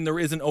president, when there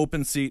is an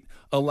open seat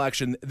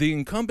election, the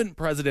incumbent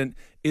president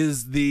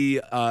is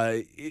the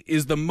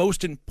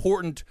most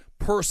important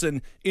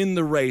person in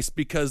the race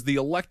because the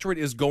electorate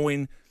is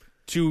going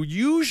to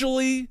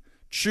usually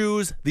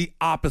choose the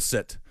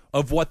opposite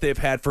of what they've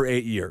had for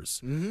 8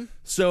 years.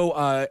 So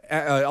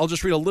I'll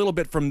just read a little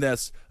bit from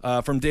this,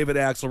 from David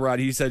Axelrod.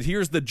 He said,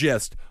 here's the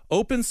gist.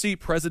 Open seat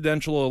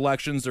presidential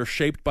elections are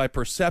shaped by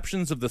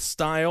perceptions of the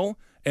style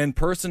and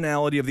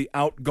personality of the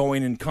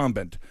outgoing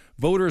incumbent.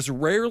 Voters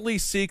rarely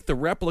seek the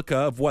replica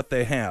of what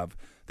they have.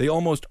 They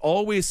almost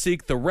always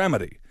seek the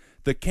remedy.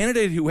 The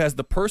candidate who has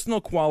the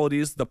personal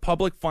qualities the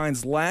public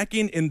finds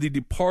lacking in the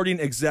departing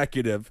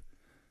executive.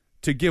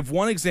 To give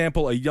one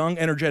example, a young,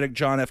 energetic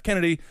John F.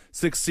 Kennedy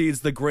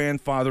succeeds the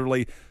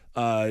grandfatherly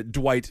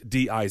Dwight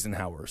D.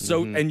 Eisenhower.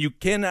 So, and you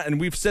cannot, and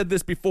we've said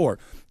this before,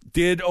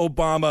 did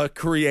Obama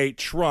create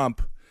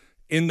Trump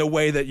in the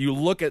way that you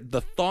look at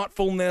the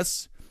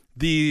thoughtfulness,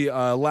 the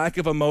lack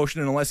of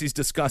emotion, unless he's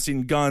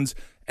discussing guns,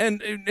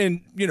 and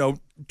you know,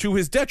 to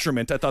his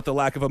detriment, I thought the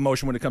lack of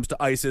emotion when it comes to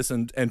ISIS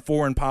and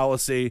foreign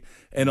policy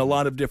and a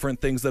lot of different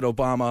things that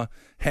Obama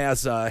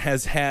has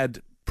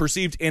had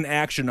perceived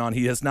inaction on.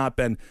 He has not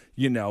been,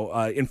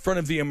 in front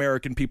of the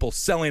American people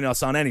selling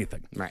us on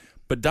anything. Right.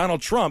 But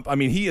Donald Trump, I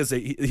mean, he is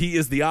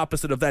the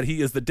opposite of that.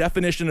 He is the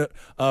definition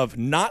of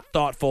not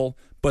thoughtful,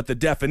 but the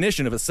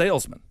definition of a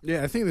salesman.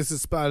 Yeah, I think this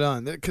is spot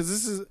on because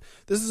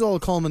this is all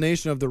a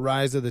culmination of the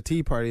rise of the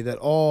Tea Party that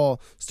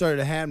all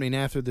started happening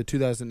after the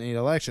 2008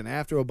 election.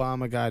 After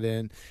Obama got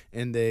in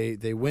and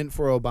they went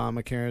for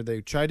Obamacare,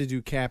 they tried to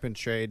do cap and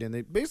trade, and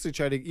they basically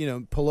tried to,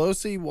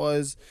 Pelosi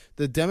was,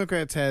 the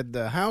Democrats had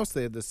the House,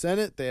 they had the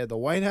Senate, they had the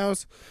White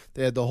House,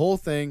 they had the whole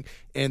thing,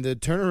 and the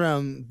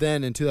turnaround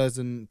then in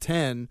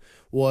 2010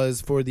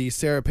 was for the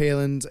Sarah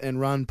Palin's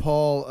and Ron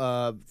Paul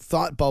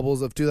thought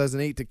bubbles of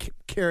 2008 to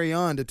carry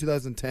on to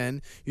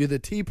 2010. You had the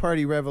Tea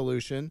Party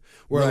revolution,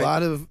 where a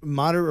lot of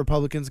moderate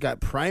Republicans got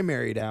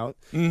primaried out,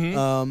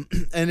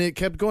 and it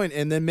kept going.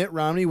 And then Mitt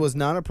Romney was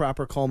not a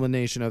proper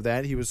culmination of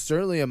that. He was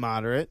certainly a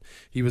moderate.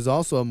 He was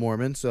also a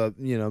Mormon, so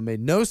made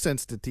no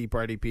sense to Tea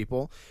Party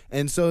people.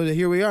 And so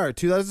here we are,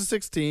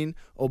 2016.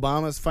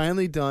 Obama's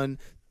finally done.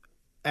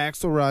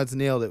 Axelrod's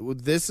nailed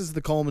it. This is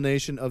the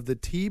culmination of the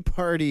Tea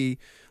Party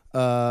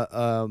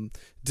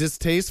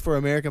distaste for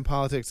American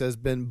politics has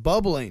been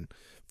bubbling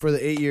for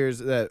the 8 years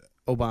that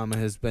Obama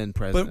has been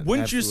president. But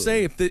wouldn't you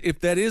say if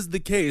that is the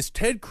case,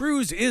 Ted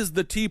Cruz is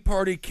the Tea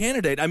Party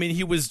candidate? I mean,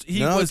 he was.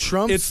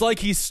 Trump's, it's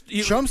like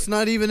Trump's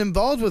not even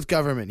involved with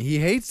government. He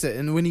hates it,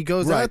 and when he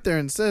goes Right. out there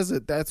and says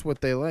it, that's what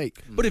they like.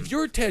 But if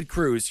you're Ted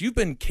Cruz, you've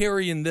been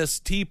carrying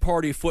this Tea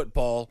Party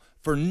football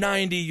for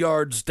 90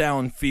 yards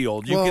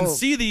downfield. You can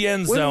see the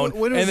end zone,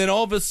 and then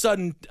all of a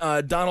sudden,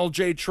 Donald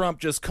J. Trump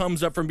just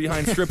comes up from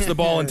behind, strips the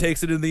ball, and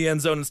takes it in the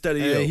end zone instead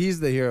of you.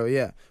 He's the hero,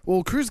 yeah.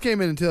 Well, Cruz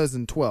came in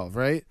 2012,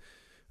 right?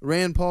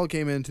 Rand Paul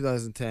came in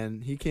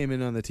 2010. He came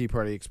in on the Tea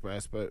Party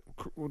Express, but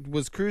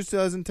was Cruz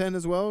 2010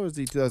 as well, or was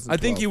he 2012? I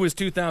think he was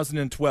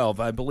 2012.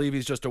 I believe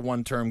he's just a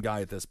one-term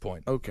guy at this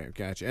point. Okay,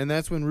 gotcha. And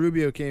that's when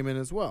Rubio came in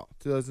as well,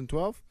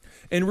 2012?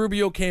 And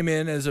Rubio came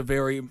in as a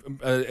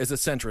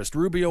centrist.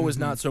 Rubio was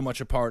not so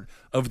much a part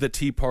of the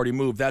Tea Party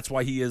move. That's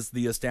why he is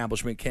the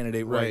establishment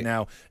candidate right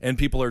now, and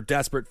people are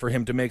desperate for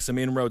him to make some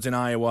inroads in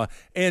Iowa.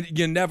 And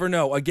you never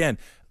know. Again,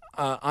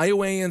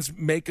 Iowans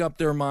make up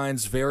their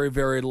minds very,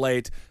 very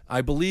late.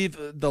 I believe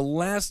the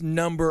last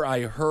number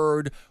I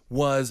heard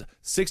was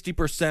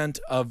 60%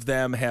 of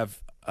them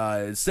have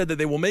said that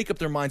they will make up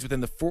their minds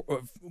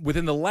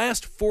within the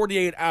last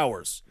 48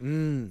 hours.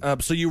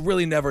 So you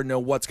really never know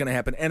what's going to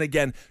happen. And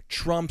again,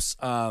 Trump's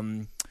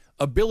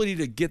ability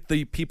to get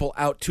the people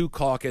out to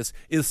caucus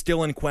is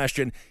still in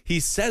question. He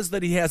says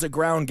that he has a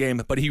ground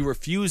game, but he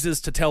refuses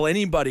to tell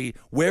anybody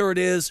where it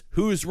is,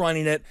 who's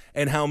running it,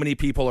 and how many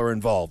people are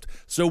involved.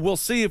 So we'll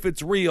see if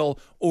it's real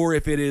or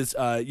if it is,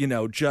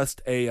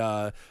 just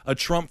a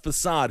Trump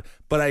facade.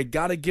 But I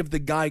got to give the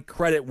guy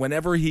credit.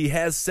 Whenever he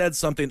has said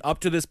something up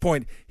to this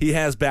point, he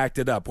has backed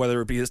it up,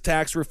 whether it be his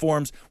tax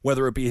reforms,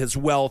 whether it be his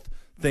wealth,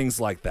 things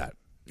like that.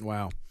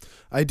 Wow.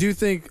 I do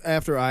think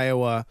after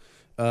Iowa,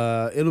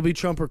 It'll be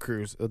Trump or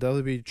Cruz. It'll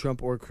definitely be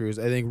Trump or Cruz.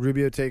 I think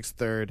Rubio takes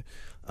third.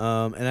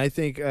 And I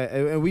think,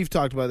 and we've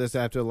talked about this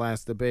after the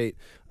last debate.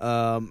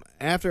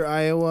 After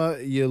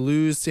Iowa, you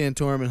lose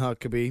Santorum and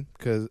Huckabee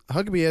because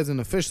Huckabee hasn't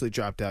officially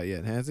dropped out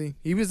yet, has he?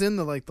 He was in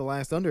the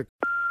last under.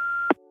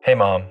 Hey,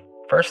 Mom.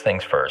 First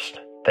things first.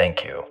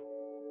 Thank you.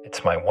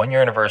 It's my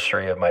 1-year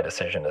anniversary of my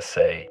decision to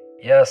say,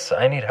 yes,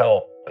 I need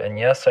help, and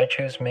yes, I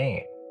choose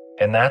me.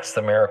 And that's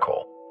the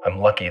miracle. I'm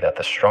lucky that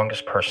the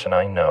strongest person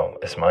I know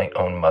is my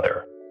own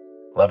mother.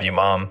 Love you,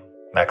 Mom.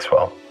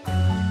 Maxwell.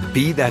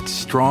 Be that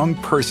strong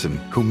person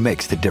who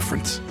makes the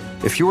difference.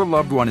 If your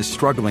loved one is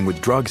struggling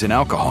with drugs and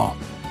alcohol,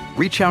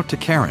 reach out to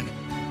Karen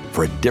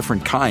for a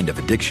different kind of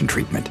addiction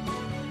treatment.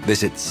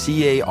 Visit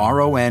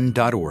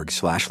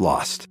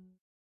caron.org/lost.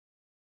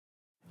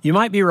 You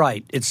might be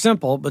right. It's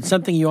simple, but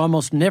something you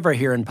almost never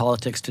hear in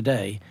politics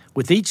today,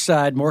 with each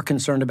side more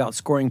concerned about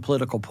scoring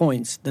political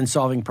points than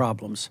solving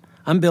problems.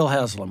 I'm Bill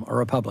Haslam, a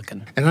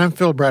Republican. And I'm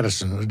Phil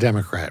Bredesen, a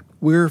Democrat.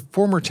 We're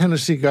former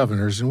Tennessee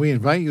governors, and we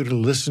invite you to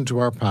listen to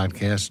our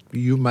podcast,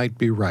 You Might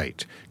Be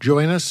Right.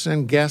 Join us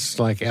and guests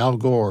like Al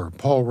Gore,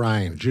 Paul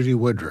Ryan, Judy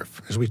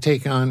Woodruff, as we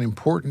take on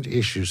important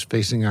issues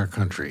facing our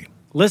country.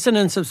 Listen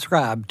and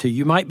subscribe to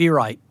You Might Be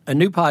Right, a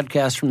new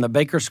podcast from the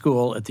Baker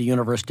School at the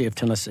University of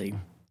Tennessee.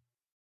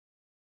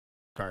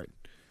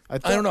 I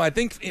don't know. I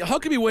think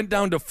Huckabee went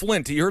down to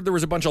Flint. He heard there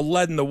was a bunch of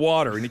lead in the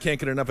water, and he can't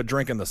get enough of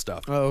drinking the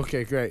stuff. Oh,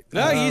 okay, great.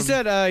 No, he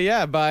said,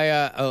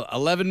 by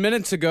 11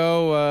 minutes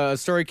ago, a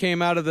story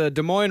came out of the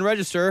Des Moines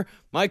Register.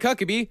 Mike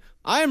Huckabee,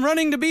 I am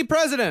running to be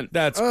president.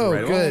 That's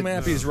great. Good. Well,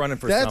 Mappy's running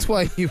for That's something.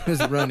 why he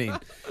was running.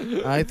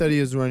 I thought he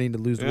was running to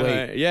lose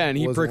weight. Yeah, and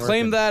he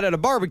proclaimed that at a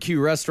barbecue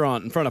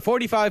restaurant in front of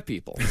 45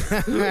 people.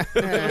 I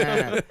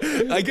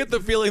get the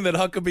feeling that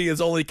Huckabee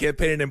is only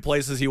campaigning in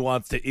places he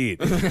wants to eat.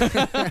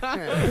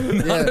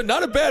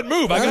 Not a bad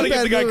move. I got to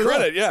give the guy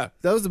credit. Yeah,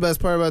 that was the best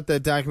part about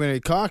that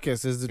documentary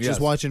Caucus is just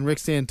watching Rick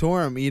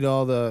Santorum eat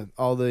all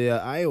the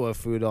Iowa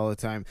food all the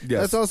time. Yes.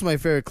 That's also my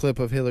favorite clip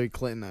of Hillary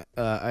Clinton.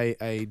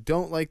 I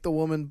don't like the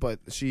woman, but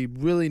she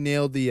really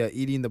nailed the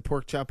eating the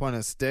pork chop on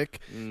a stick.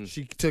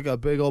 She took a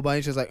big old bite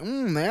and she was like,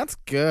 that's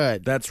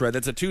good. That's right.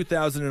 That's a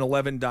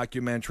 2011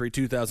 documentary,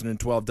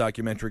 2012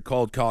 documentary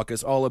called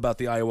Caucus, all about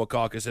the Iowa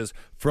caucuses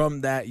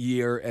from that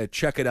year.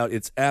 Check it out.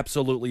 It's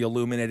absolutely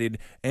illuminating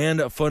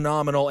and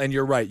phenomenal. And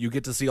you're right. You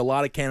get to see a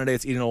lot of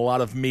candidates eating a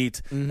lot of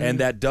meat, and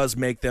that does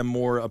make them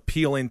more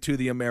appealing to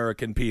the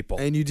American people.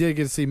 And you did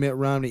get to see Mitt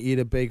Romney eat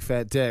a big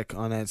fat dick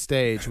on that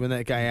stage when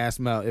that guy asked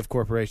him out if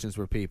corporations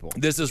were people.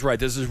 This is right.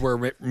 This is where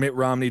Mitt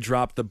Romney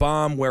dropped the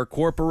bomb, where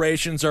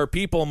corporations are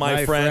people,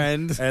 my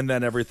friend. And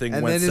then everything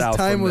went south. And then his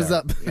time was there.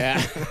 up.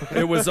 Yeah,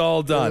 it was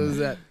all done.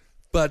 That?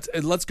 But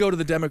let's go to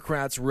the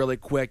Democrats really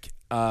quick.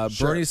 Sure.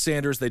 Bernie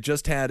Sanders, they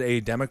just had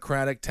a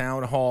Democratic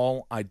town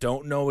hall. I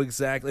don't know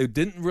exactly. It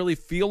didn't really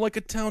feel like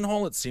a town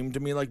hall. It seemed to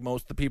me like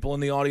most of the people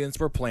in the audience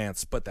were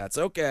plants, but that's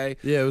okay.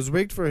 Yeah, it was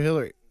rigged for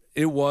Hillary.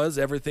 It was.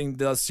 Everything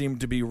does seem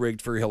to be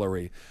rigged for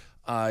Hillary.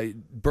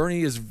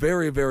 Bernie is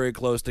very, very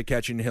close to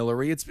catching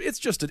Hillary. It's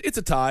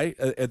a tie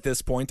at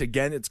this point.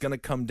 Again, it's going to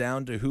come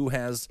down to who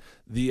has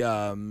the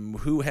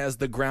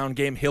ground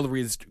game.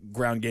 Hillary's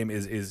ground game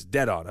is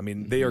dead on. I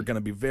mean, they are going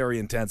to be very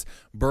intense.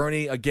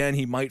 Bernie, again,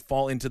 he might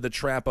fall into the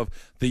trap of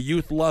the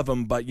youth love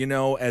him, but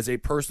as a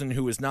person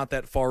who is not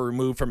that far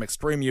removed from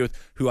extreme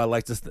youth, who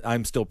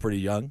I'm still pretty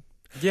young.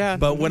 Yeah,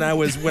 but when I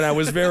was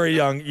very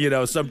young,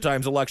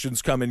 sometimes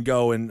elections come and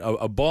go, and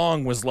a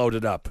bong was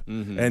loaded up,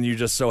 and you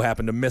just so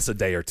happen to miss a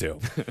day or two.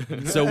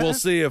 So we'll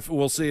see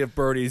if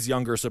Bernie's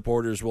younger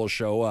supporters will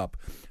show up.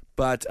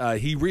 But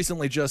he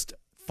recently just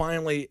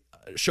finally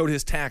showed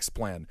his tax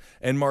plan,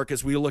 and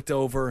Marcus, we looked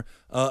over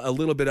a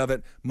little bit of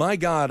it. My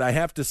God, I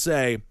have to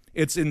say,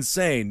 it's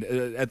insane.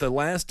 At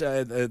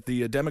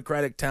the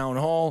Democratic town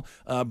hall,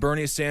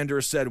 Bernie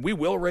Sanders said, "We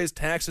will raise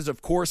taxes.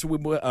 Of course,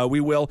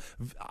 we will."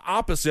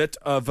 Opposite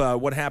of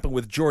what happened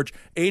with George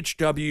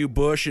H.W.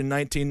 Bush in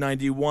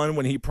 1991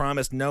 when he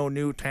promised no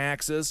new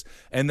taxes,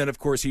 and then of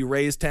course he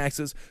raised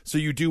taxes. So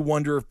you do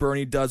wonder if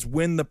Bernie does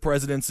win the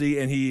presidency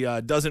and he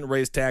doesn't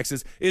raise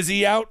taxes, is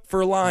he out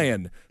for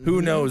lying?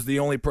 Who knows? The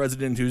only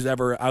president who's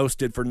ever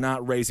ousted for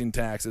not raising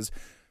taxes.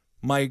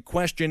 My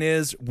question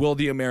is, will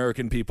the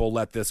American people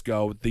let this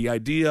go? The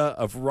idea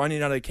of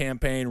running on a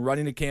campaign,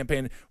 running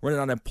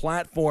on a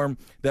platform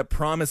that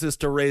promises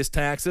to raise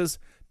taxes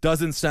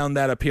doesn't sound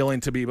that appealing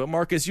to me. But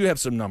Marcus, you have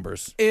some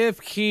numbers. If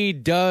he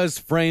does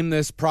frame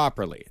this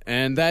properly,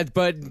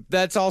 but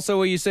that's also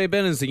what you say,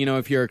 Ben, is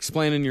if you're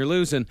explaining, you're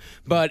losing.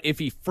 But if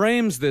he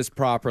frames this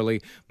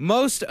properly,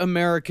 most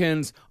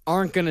Americans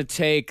aren't going to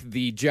take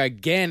the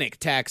gigantic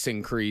tax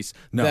increase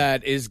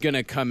that is going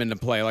to come into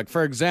play. Like,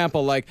 for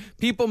example,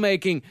 people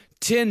making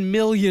 $10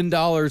 million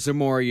or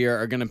more a year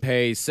are going to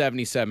pay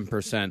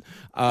 77%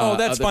 of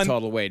the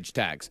total wage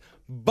tax.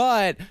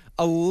 But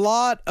a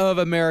lot of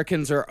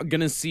Americans are going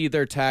to see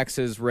their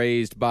taxes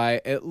raised by,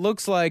 it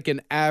looks like,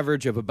 an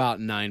average of about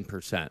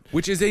 9%.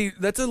 Which is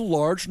that's a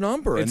large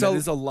number. That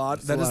is a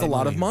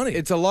lot of money.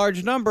 It's a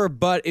large number,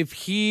 but if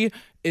he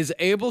is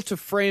able to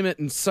frame it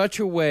in such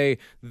a way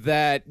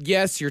that,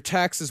 yes, your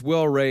taxes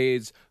will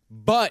raise,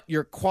 but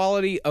your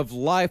quality of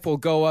life will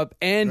go up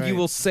and you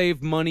will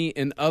save money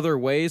in other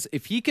ways.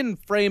 If he can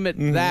frame it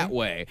that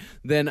way,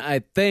 then I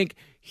think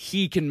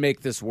he can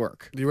make this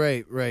work.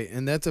 Right.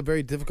 And that's a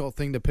very difficult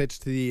thing to pitch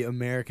to the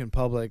American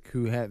public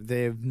who have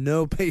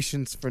no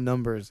patience for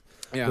numbers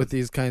with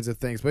these kinds of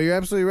things. But you're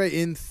absolutely right.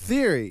 In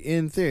theory,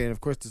 and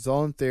of course it's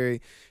all in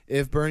theory,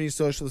 if Bernie's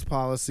socialist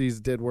policies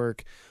did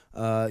work,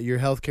 your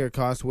healthcare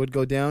costs would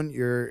go down.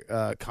 Your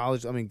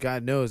college,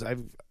 God knows,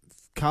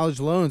 college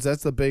loans,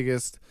 that's the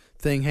biggest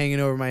thing hanging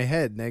over my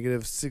head.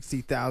 Negative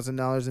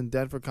 $60,000 in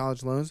debt for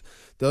college loans.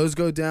 Those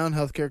go down.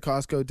 Healthcare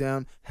costs go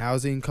down.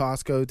 Housing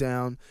costs go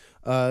down.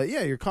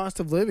 Your cost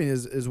of living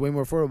is way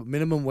more affordable.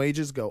 Minimum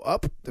wages go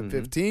up to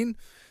 15.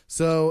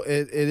 So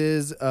it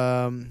is.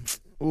 All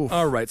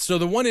right. So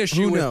the one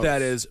issue with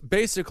that is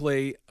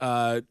basically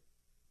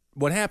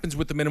what happens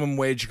with the minimum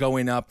wage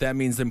going up. That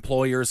means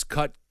employers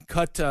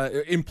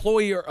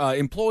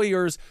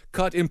employers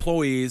cut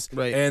employees,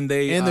 and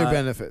their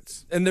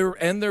benefits and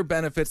their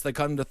benefits. They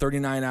cut them to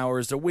 39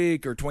 hours a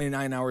week or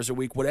 29 hours a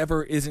week,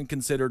 whatever isn't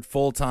considered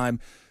full time.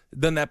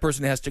 Then that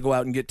person has to go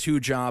out and get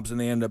 2 jobs, and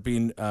they end up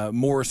being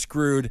more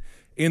screwed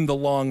in the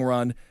long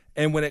run.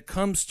 And when it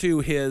comes to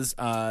with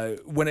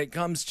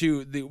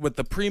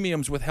the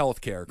premiums with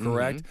healthcare,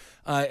 correct?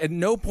 At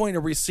no point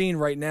are we seeing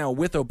right now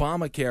with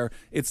Obamacare,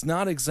 it's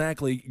not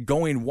exactly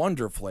going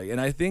wonderfully. And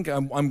I think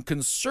I'm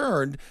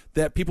concerned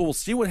that people will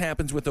see what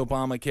happens with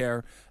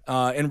Obamacare.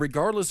 And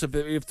regardless of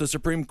if the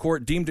Supreme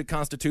Court deemed it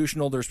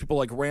constitutional, there's people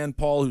like Rand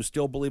Paul who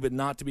still believe it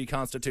not to be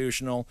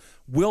constitutional.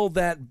 Will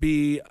that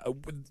be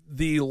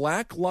the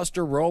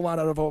lackluster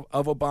rollout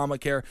of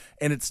Obamacare?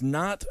 And it's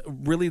not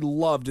really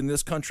loved in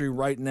this country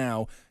right now.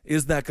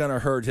 Is that going to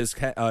hurt his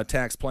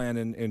tax plan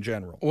in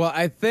general? Well,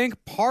 I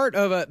think part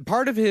of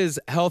his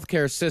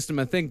healthcare system,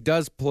 I think,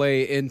 does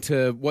play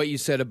into what you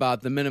said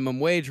about the minimum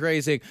wage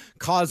raising,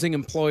 causing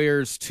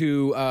employers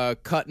to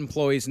cut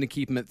employees and to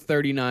keep them at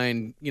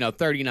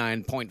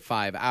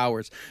 39.5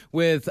 hours.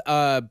 With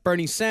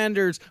Bernie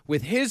Sanders,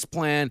 with his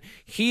plan,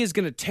 he is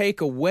going to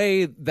take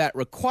away that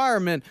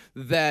requirement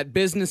that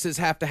businesses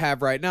have to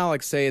have right now.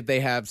 Like, say they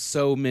have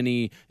so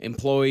many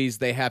employees,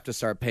 they have to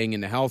start paying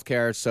into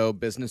healthcare, so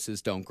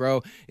businesses don't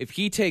grow. If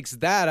he takes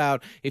that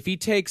out, if he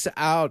takes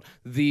out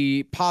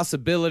the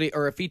possibility,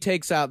 or if he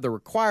takes out the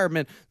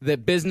requirement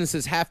that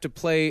businesses have to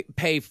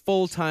pay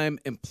full-time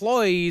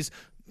employees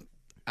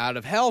out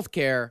of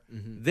healthcare,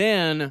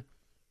 then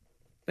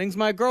things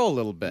might grow a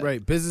little bit.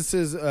 Right.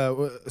 Businesses,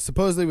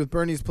 supposedly with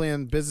Bernie's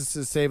plan,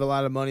 businesses save a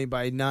lot of money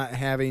by not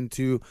having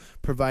to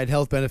provide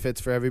health benefits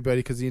for everybody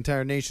because the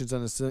entire nation's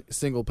on a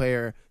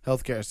single-payer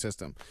healthcare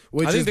system,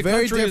 which is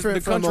very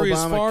different from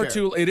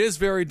Obamacare. It is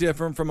very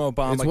different from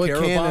Obamacare. It's what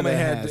Canada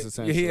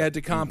Obama he had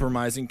to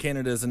compromise, and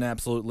Canada is an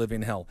absolute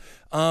living hell.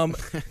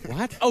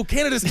 What? Oh,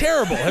 Canada's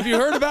terrible. Have you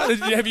heard about it?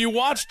 Have you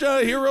watched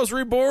Heroes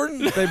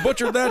Reborn? They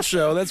butchered that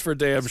show. That's for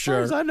damn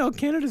sure. As far as I know,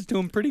 Canada's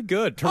doing pretty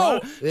good.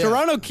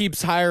 Toronto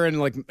keeps hiring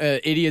like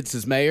idiots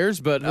as mayors,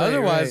 but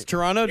otherwise,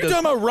 Toronto does. You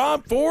talking about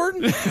Rob Ford?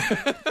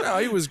 No,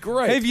 he was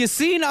great. Have you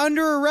seen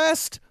Under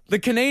Arrest? The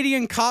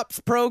Canadian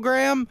Cops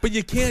program? But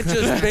you can't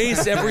just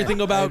base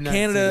everything about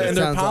Canada and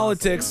their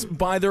politics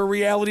by their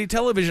reality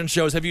television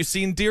shows. Have you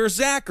seen Dear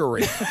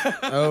Zachary?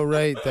 Oh,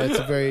 right. That's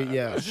a very,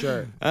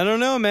 sure. I don't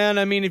know, man.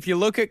 I mean, if you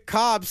look at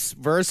Cops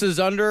versus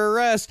Under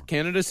Arrest,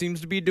 Canada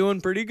seems to be doing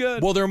pretty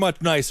good. Well, they're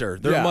much nicer.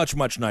 They're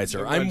much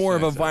nicer. I'm more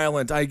of a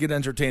violent, I get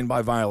entertained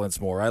by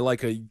violence more. I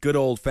like a good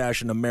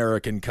old-fashioned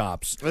American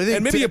Cops.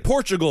 And maybe a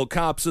Portugal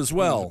Cops as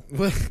well.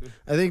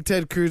 I think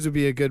Ted Cruz would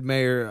be a good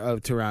mayor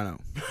of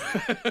Toronto.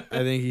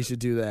 I think he should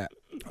do that.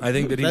 I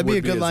think that'd be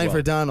a good line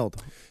for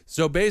Donald.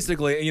 So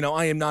basically,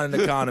 I am not an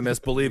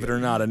economist, believe it or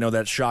not. I know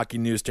that's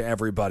shocking news to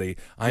everybody.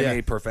 I'm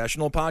a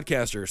professional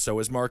podcaster. So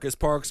is Marcus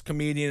Parks,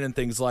 comedian, and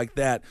things like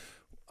that.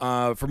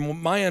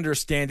 From my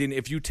understanding,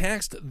 if you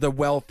taxed the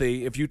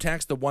wealthy, if you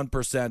tax the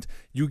 1%,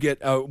 you get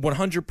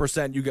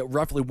 100%. You get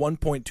roughly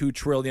 $1.2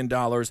 trillion,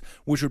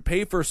 which would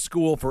pay for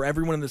school for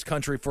everyone in this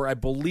country for, I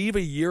believe,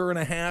 a year and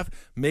a half,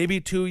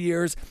 maybe 2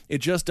 years.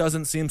 It just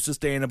doesn't seem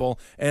sustainable.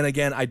 And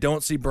again, I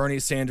don't see Bernie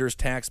Sanders'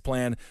 tax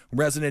plan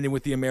resonating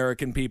with the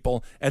American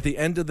people. At the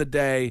end of the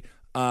day,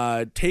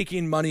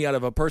 taking money out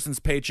of a person's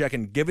paycheck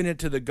and giving it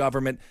to the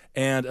government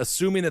and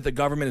assuming that the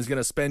government is going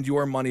to spend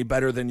your money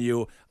better than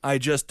you, I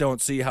just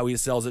don't see how he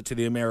sells it to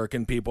the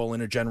American people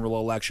in a general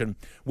election,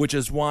 which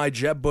is why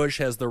Jeb Bush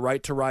has the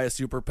Right to Riot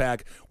super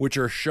PAC, which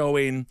are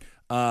showing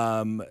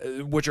blasting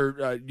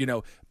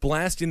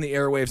the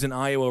airwaves in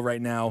Iowa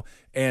right now,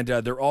 and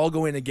they're all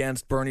going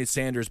against Bernie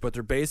Sanders, but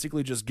they're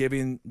basically just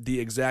giving the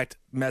exact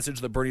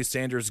message that Bernie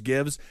Sanders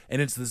gives,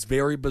 and it's this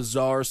very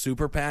bizarre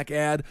super PAC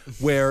ad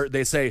where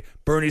they say,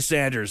 Bernie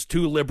Sanders,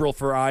 too liberal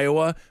for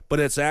Iowa, but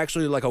it's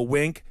actually like a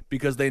wink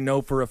because they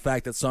know for a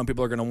fact that some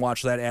people are going to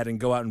watch that ad and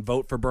go out and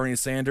vote for Bernie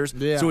Sanders.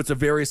 Yeah. So it's a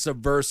very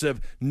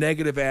subversive,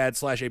 negative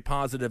ad / a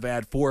positive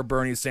ad for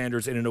Bernie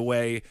Sanders in a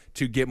way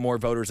to get more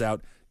voters out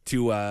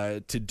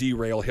to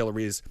derail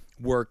Hillary's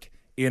work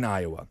in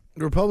Iowa.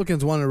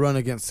 Republicans want to run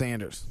against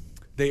Sanders.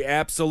 They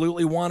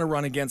absolutely want to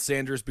run against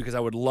Sanders because I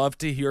would love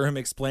to hear him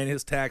explain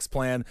his tax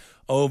plan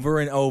over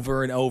and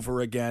over and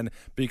over again,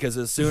 because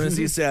as soon as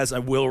he says, I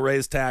will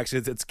raise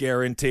taxes, it's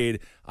guaranteed.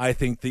 I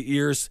think the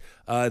ears,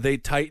 they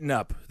tighten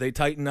up. They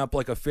tighten up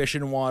like a fish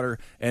in water,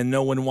 and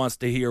no one wants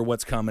to hear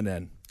what's coming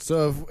in.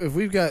 So if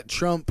we've got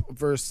Trump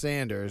versus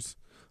Sanders,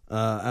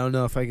 I don't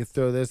know if I could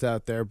throw this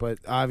out there, but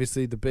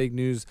obviously the big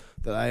news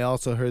that I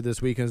also heard this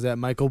week is that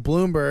Michael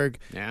Bloomberg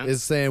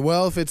is saying,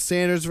 well, if it's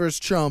Sanders versus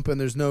Trump and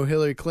there's no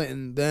Hillary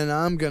Clinton, then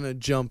I'm going to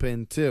jump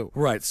in too.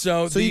 Right.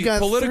 So you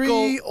got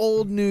three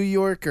old New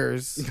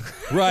Yorkers.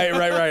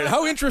 Right.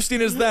 How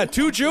interesting is that?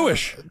 Two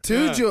Jewish.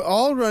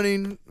 All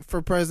running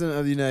for president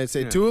of the United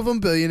States. Yeah. Two of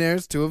them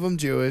billionaires, two of them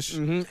Jewish.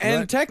 Mm-hmm.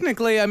 And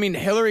technically, I mean,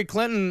 Hillary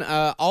Clinton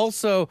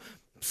also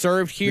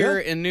served here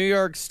in New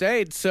York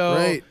State. So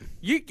right.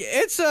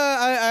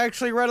 I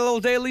actually read a little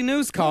daily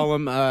news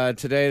column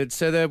today that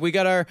said that we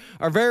got our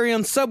very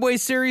own Subway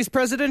Series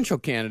presidential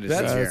candidates.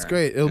 That's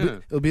great.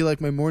 It'll be like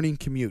my morning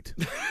commute.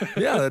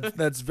 Yeah,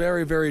 that's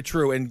very, very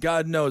true. And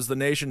God knows the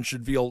nation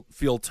should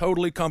feel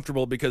totally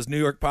comfortable because New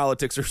York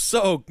politics are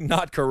so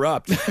not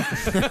corrupt.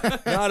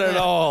 Not at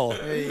all.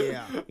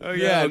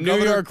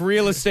 New York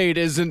real estate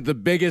isn't the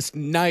biggest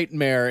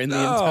nightmare in the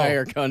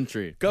entire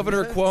country.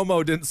 Governor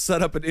Cuomo didn't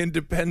set up an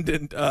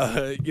independent,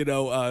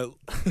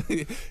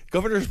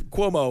 Governor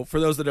Cuomo,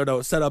 for those that don't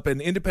know, set up an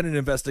independent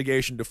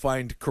investigation to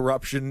find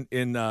corruption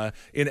in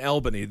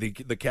Albany,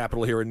 the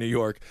capital here in New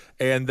York,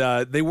 and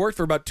they worked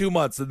for about 2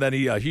 months, and then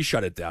he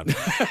shut it down.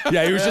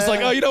 Yeah, he was just like,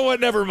 oh, you know what?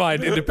 Never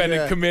mind.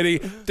 Independent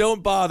committee.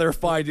 Don't bother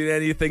finding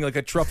anything like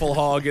a truffle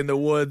hog in the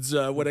woods.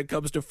 When it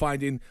comes to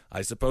finding,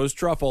 I suppose,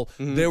 truffle,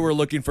 they were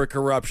looking for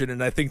corruption,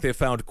 and I think they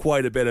found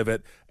quite a bit of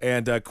it.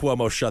 And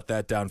Cuomo shut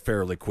that down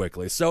fairly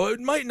quickly. So it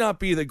might not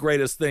be the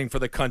greatest thing for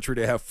the country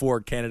to have 4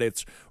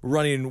 candidates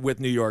running with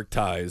New York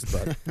ties,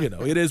 but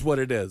it is what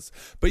it is.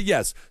 But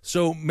yes,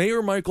 so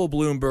Mayor Michael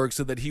Bloomberg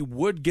said that he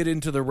would get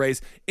into the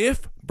race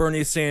if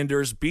Bernie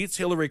Sanders beats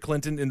Hillary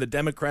Clinton in the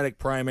Democratic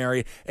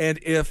primary and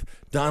if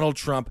Donald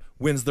Trump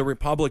wins the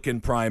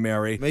Republican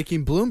primary,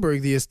 making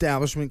Bloomberg the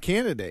establishment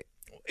candidate.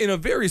 In a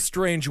very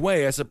strange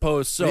way, I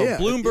suppose. So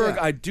Bloomberg,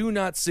 I do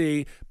not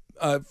see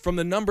from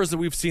the numbers that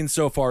we've seen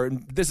so far,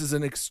 and this is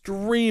an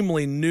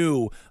extremely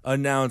new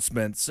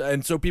announcement,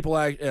 and so people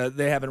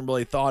they haven't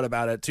really thought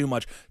about it too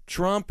much.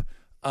 Trump,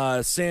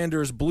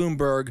 Sanders,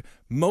 Bloomberg,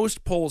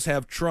 most polls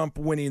have Trump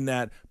winning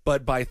that,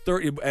 but by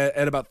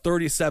at about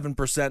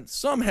 37%.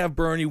 Some have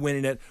Bernie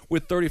winning it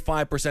with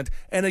 35%.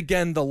 And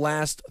again, the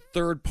last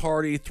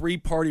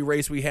three-party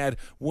race we had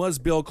was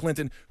Bill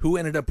Clinton, who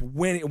ended up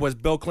winning. It was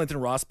Bill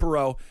Clinton, Ross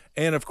Perot,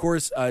 and of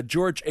course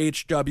George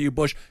H.W.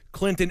 Bush.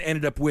 Clinton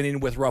ended up winning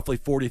with roughly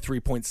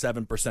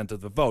 43.7%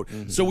 of the vote.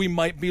 Mm-hmm. So we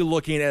might be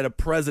looking at a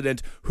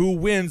president who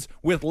wins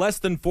with less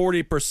than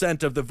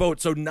 40% of the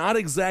vote. So not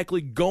exactly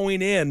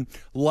going in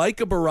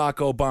like a Barack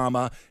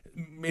Obama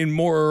in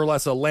more or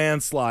less a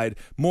landslide,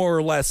 more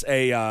or less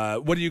a,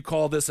 what do you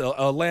call this?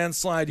 A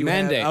landslide?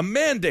 Mandate. A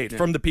mandate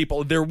from the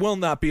people. There will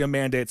not be a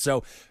mandate.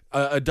 So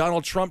a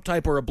Donald Trump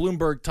type or a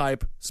Bloomberg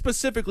type,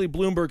 specifically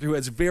Bloomberg, who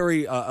has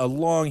a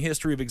long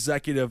history of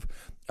executive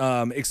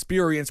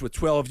experience with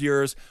 12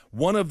 years.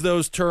 One of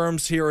those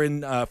terms here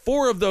in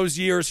 4 of those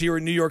years here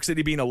in New York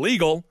City being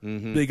illegal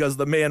because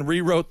the man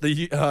rewrote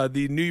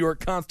the New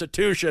York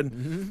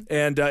Constitution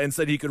and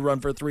said he could run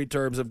for 3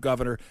 terms of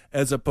governor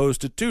as opposed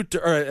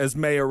to as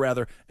mayor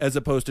rather, as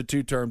opposed to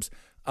 2 terms.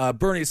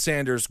 Bernie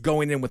Sanders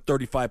going in with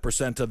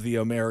 35% of the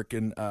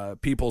American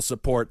people's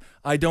support.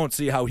 I don't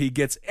see how he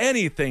gets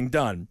anything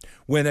done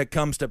when it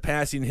comes to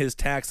passing his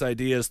tax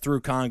ideas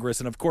through Congress.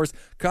 And of course,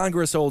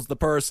 Congress holds the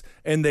purse,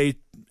 and they,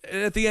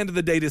 at the end of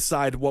the day,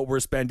 decide what we're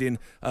spending,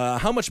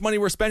 how much money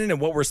we're spending,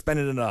 and what we're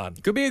spending it on.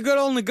 Could be a good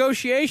old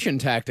negotiation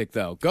tactic,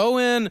 though. Go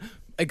in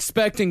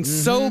expecting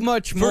so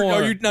much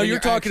more. You're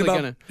talking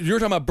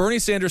about Bernie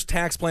Sanders'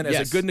 tax plan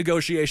as a good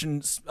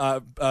negotiation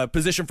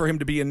position for him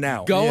to be in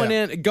now. Going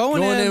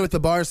in with the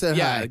bar set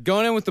high.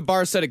 Going in with the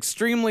bar set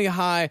extremely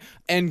high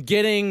and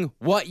getting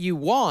what you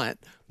want,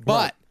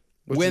 but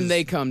when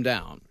they come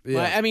down.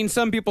 Yeah. I mean,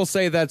 some people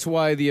say that's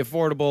why the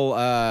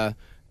Affordable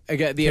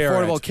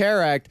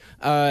Care Act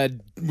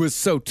was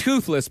so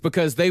toothless,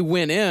 because they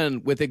went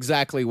in with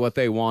exactly what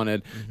they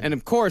wanted. And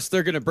of course,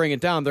 they're going to bring it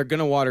down. They're going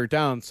to water it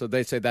down. So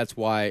they say that's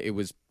why it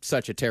was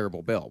such a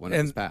terrible bill when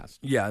it was passed.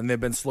 Yeah, and they've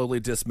been slowly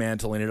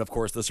dismantling it. Of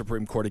course, the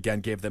Supreme Court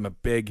again gave them a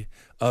big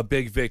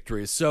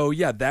victory. So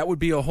yeah, that would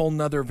be a whole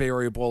nother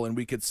variable, and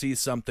we could see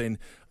something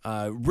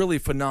really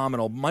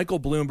phenomenal.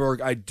 Michael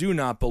Bloomberg, I do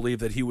not believe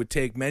that he would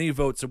take many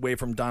votes away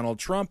from Donald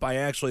Trump. I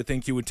actually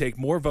think he would take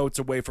more votes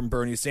away from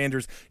Bernie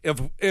Sanders.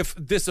 If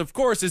this, of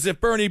course, is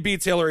if Bernie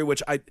beats Hillary,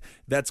 which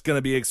that's going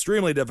to be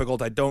extremely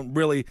difficult. I don't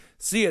really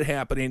see it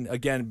happening,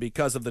 again,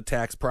 because of the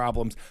tax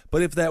problems.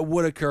 But if that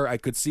would occur, I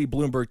could see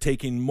Bloomberg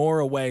taking more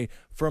away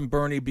from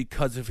Bernie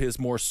because of his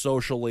more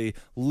socially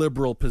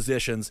liberal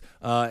positions,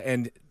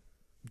 and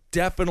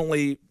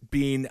definitely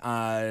being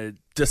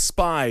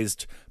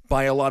despised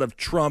by a lot of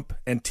Trump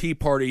and Tea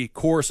Party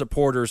core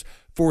supporters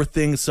for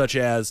things such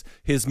as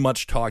his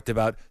much talked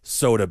about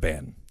soda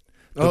ban.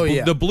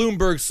 The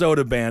Bloomberg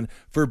soda ban,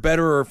 for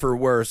better or for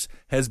worse,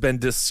 has been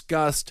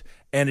discussed,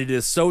 and it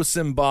is so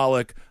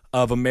symbolic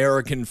of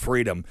American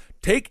freedom.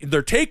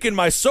 They're taking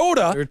my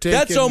soda.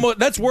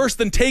 That's worse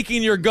than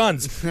taking your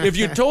guns. If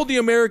you told the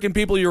American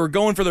people you were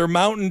going for their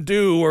Mountain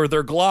Dew or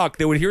their Glock,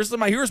 they would here's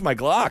my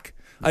Glock.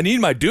 I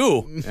need my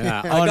Dew.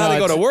 Yeah. I gotta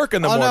go to work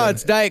in the morning. Oh no,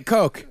 it's Diet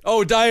Coke.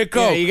 Oh, Diet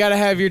Coke. Yeah, you gotta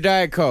have your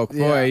Diet Coke.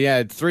 Boy,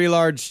 yeah, 3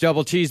 large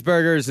double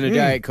cheeseburgers and a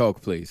Diet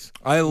Coke, please.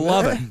 I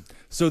love it.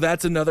 So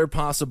that's another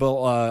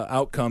possible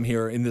outcome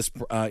here in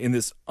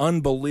this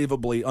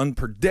unbelievably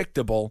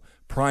unpredictable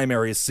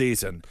primary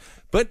season.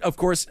 But, of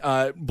course,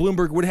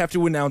 Bloomberg would have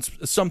to announce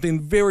something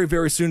very,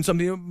 very soon,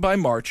 something by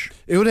March.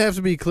 It would have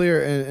to be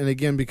clear, and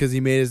again, because he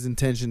made his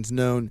intentions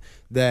known,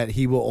 that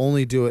he will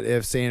only do it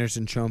if Sanders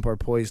and Trump are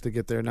poised to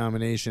get their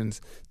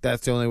nominations.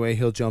 That's the only way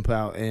he'll jump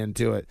out and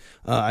do it.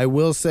 I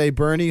will say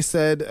Bernie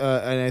said,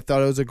 and I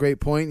thought it was a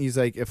great point, he's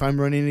like, if I'm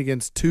running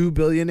against 2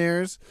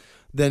 billionaires,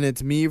 then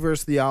it's me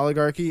versus the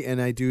oligarchy,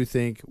 and I do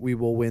think we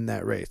will win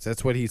that race.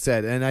 That's what he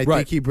said, and I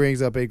think he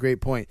brings up a great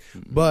point.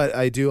 But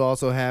I do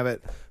also have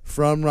it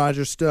from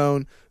Roger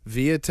Stone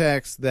via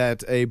text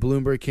that a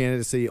Bloomberg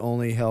candidacy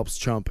only helps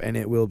Trump, and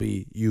it will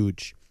be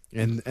huge.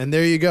 And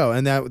there you go,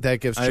 and that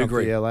gives Trump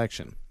the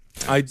election.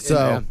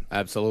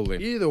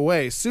 Absolutely. Either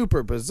way,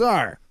 super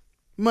bizarre.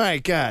 My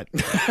God.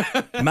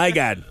 My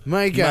God.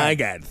 My God. My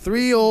God.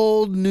 3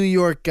 old New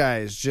York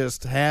guys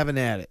just having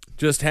at it.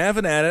 Just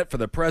having at it for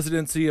the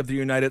presidency of the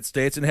United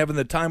States and having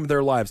the time of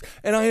their lives.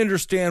 And I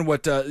understand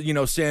what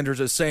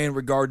Sanders is saying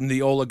regarding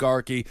the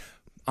oligarchy.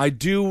 I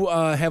do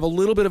have a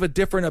little bit of a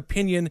different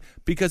opinion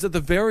because at the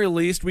very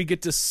least we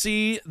get to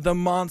see the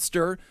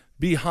monster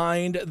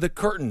behind the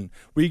curtain.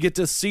 We get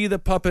to see the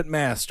puppet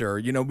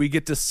master. We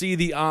get to see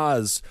the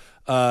Oz,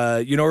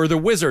 or the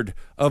Wizard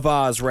of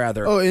Oz,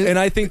 rather. And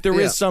I think there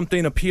is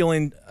something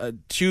appealing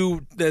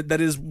to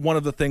that is one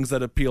of the things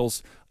that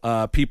appeals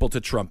people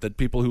to Trump, that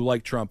people who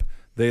like Trump,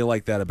 they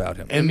like that about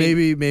him. And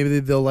maybe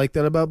they'll like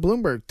that about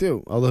Bloomberg,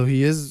 too, although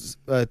he is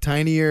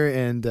tinier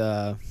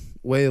and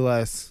way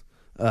less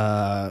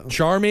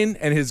charming,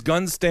 and his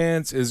gun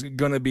stance is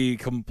going to be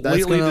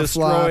completely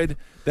destroyed.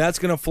 Flop. That's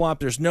going to flop.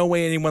 There's no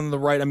way anyone on the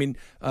right. I mean,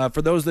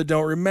 for those that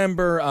don't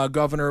remember,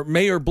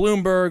 Mayor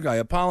Bloomberg, I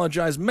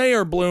apologize,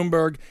 Mayor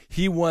Bloomberg,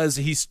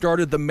 he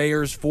started the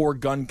Mayors for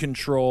Gun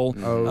Control,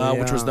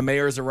 which was the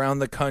mayors around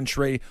the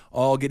country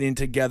all getting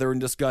together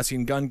and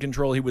discussing gun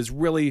control. He was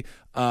really,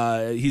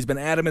 he's been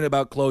adamant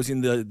about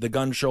closing the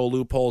gun show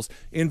loopholes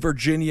in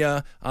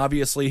Virginia.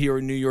 Obviously, here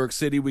in New York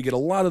City, we get a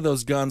lot of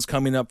those guns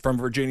coming up from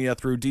Virginia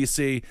through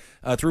D.C.,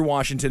 through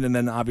Washington, and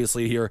then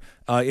obviously here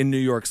in New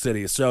York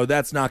City. So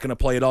that's not going to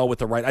play at all with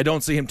the right. I don't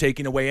see him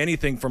taking away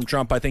anything from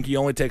Trump. I think he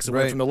only takes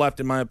away from the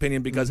left, in my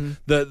opinion, because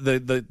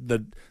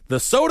the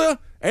soda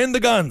and the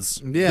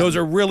guns, those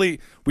are really,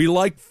 we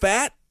like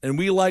fat and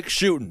we like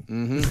shooting,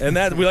 and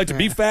that we like to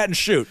be fat and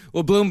shoot.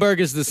 Well, Bloomberg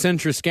is the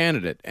centrist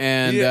candidate,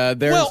 and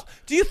there's. Well,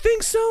 do you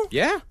think so?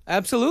 Yeah,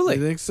 absolutely.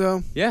 You think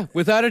so? Yeah,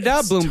 without a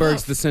doubt,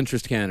 Bloomberg's the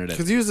centrist candidate.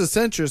 Because he was a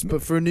centrist,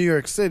 but for New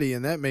York City,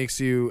 and that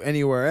makes you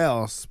anywhere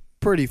else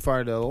pretty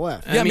far to the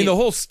left. Yeah, I mean the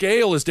whole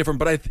scale is different,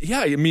 but if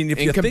you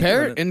think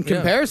about it,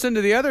 comparison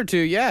to the other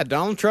two,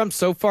 Donald Trump's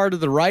so far to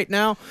the right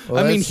now.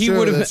 Well, he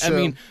would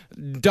have.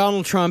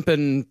 Donald Trump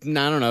in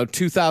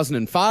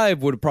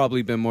 2005 would have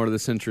probably been more of the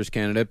centrist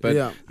candidate,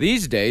 but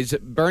these days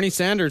Bernie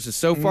Sanders is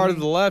so far to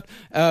the left.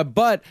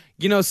 But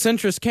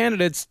centrist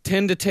candidates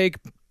tend to take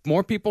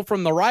more people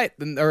from the right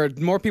or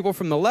more people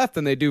from the left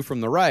than they do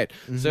from the right.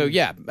 So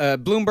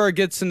Bloomberg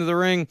gets into the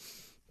ring.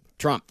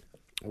 Trump.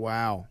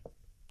 Wow.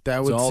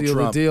 That would seal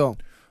the deal.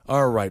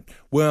 All right.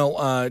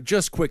 Well,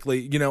 just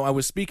quickly, I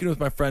was speaking with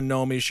my friend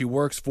Naomi. She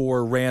works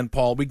for Rand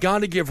Paul. We got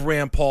to give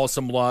Rand Paul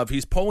some love.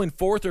 He's polling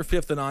 4th or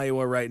 5th in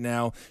Iowa right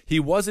now. He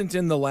wasn't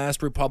in the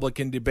last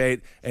Republican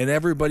debate, and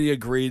everybody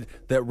agreed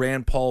that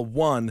Rand Paul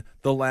won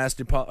the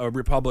last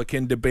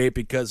Republican debate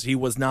because he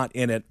was not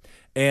in it.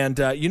 And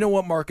you know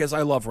what, Marcus?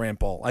 I love Rand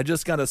Paul. I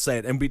just got to say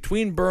it. And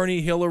between Bernie,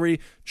 Hillary,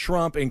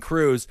 Trump, and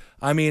Cruz,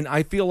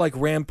 I feel like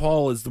Rand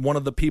Paul is one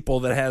of the people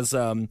that has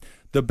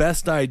the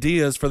best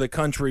ideas for the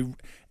country.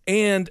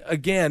 And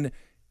again,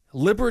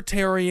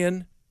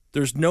 libertarian,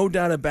 there's no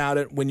doubt about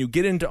it. When you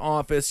get into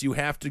office, you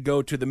have to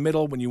go to the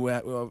middle. When you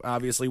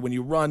obviously, when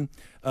you run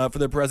for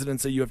the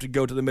presidency, you have to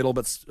go to the middle.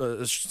 But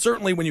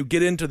certainly when you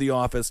get into the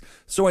office.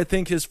 So I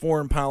think his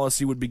foreign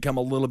policy would become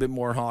a little bit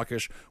more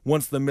hawkish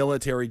once the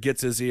military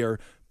gets his ear.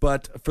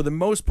 But for the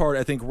most part,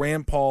 I think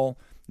Rand Paul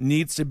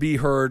needs to be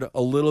heard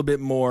a little bit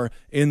more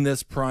in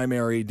this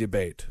primary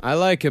debate. I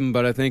like him,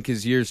 but I think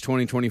his year's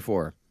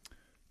 2024.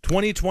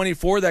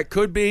 2024, that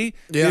could be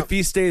if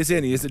he stays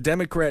in. He is a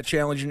Democrat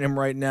challenging him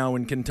right now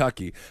in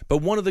Kentucky. But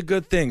one of the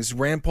good things,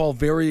 Rand Paul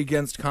very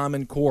against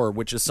Common Core,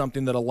 which is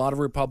something that a lot of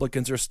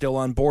Republicans are still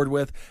on board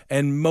with,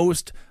 and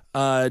most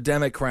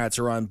Democrats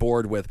are on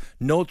board with.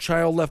 No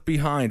Child Left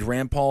Behind.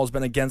 Rand Paul has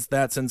been against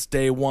that since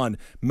day one.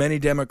 Many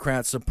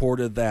Democrats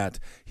supported that.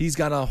 He's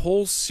got a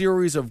whole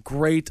series of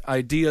great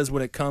ideas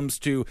when it comes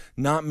to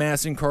not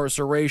mass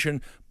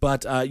incarceration,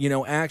 but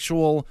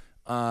actual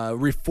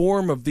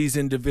reform of these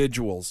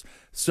individuals.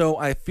 So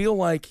I feel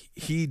like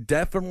he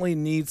definitely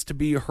needs to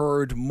be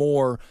heard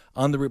more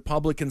on the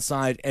Republican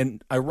side.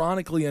 And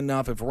ironically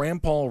enough, if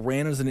Rand Paul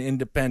ran as an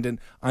independent,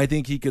 I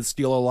think he could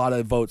steal a lot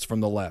of votes from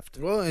the left.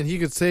 Well, and he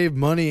could save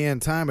money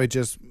and time by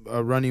just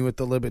running with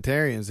the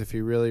Libertarians if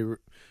he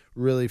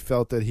really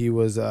felt that he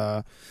was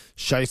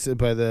shysted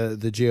by the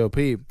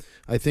GOP.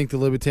 I think the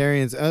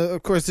Libertarians,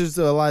 of course, there's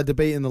a lot of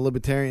debate in the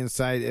Libertarian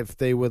side if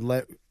they would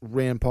let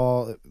Rand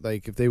Paul,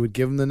 like if they would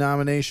give him the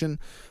nomination,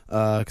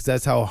 because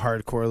that's how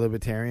hardcore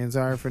Libertarians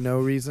are for no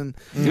reason.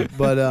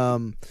 But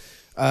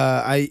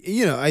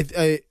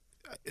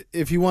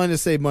if he wanted to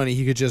save money,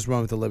 he could just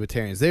run with the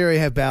Libertarians. They already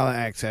have ballot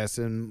access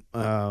in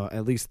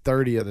at least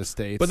 30 of the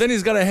states. But then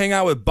he's got to hang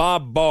out with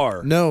Bob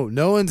Barr.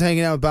 No one's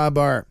hanging out with Bob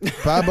Barr.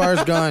 Bob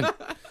Barr's gone.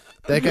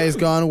 That guy's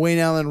gone. Wayne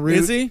Allen Root.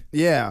 Is he?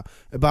 Yeah.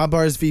 Bob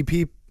Barr's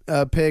VP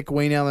pick.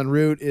 Wayne Allen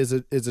Root is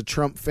a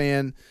Trump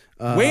fan.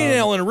 Wayne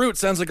Allen Root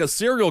sounds like a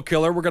serial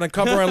killer we're going to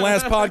cover on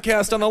last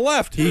podcast on the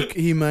left.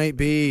 He might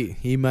be.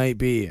 He might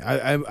be.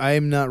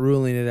 I'm not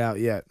ruling it out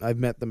yet. I've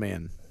met the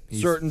man.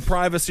 Certain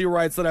privacy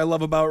rights that I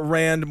love about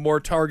Rand, more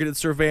targeted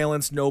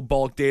surveillance, no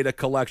bulk data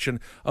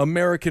collection.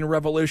 American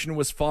Revolution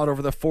was fought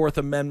over the Fourth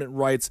Amendment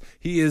rights.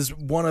 He is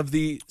one of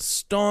the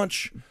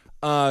staunch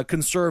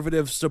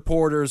conservative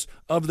supporters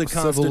of the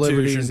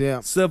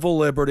Constitution, civil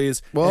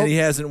liberties, and he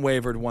hasn't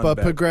wavered one bit.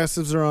 But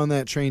progressives are on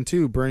that train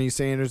too. Bernie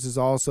Sanders is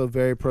also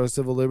very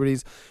pro-civil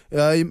liberties.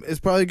 It's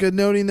probably good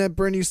noting that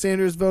Bernie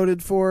Sanders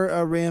voted for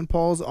Rand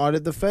Paul's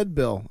Audit the Fed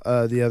bill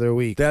the other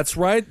week. That's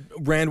right.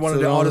 Rand wanted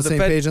to audit the Fed. On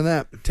the same page on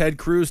that. Ted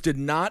Cruz did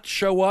not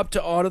show up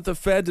to audit the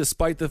Fed,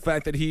 despite the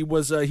fact that he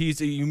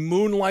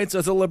moonlights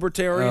as a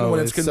libertarian when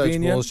it's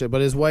convenient. Such bullshit.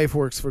 But his wife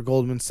works for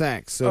Goldman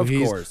Sachs, so of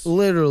he's course.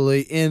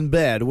 Literally in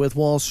bed with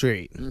Wall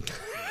Street.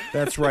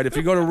 That's right. If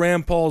you go to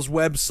Rand Paul's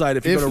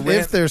website,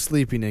 if they're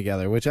sleeping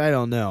together, which I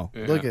don't know.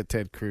 Yeah. Look at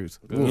Ted Cruz.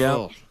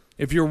 Yeah.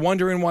 If you're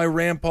wondering why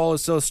Rand Paul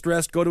is so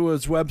stressed, go to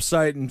his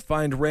website and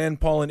find Rand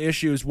Paul and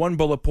Issues. One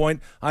bullet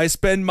point: I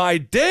spend my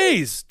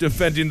days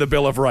defending the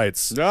Bill of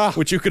Rights,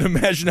 which you can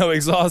imagine how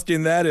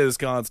exhausting that is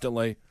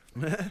constantly.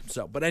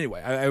 But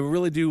anyway, I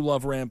really do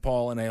love Rand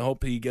Paul, and I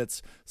hope he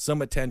gets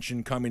some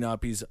attention coming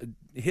up. He's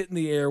hitting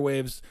the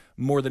airwaves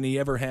more than he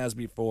ever has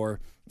before,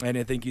 and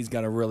I think he's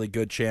got a really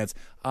good chance.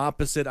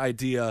 Opposite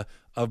idea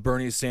of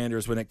Bernie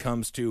Sanders when it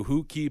comes to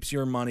who keeps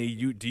your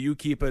money. Do you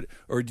keep it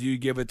or do you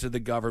give it to the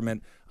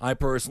government? I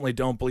personally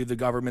don't believe the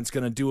government's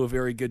going to do a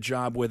very good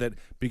job with it,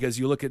 because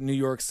you look at New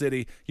York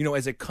City,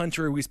 as a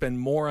country, we spend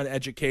more on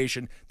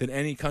education than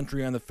any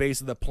country on the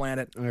face of the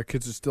planet. And our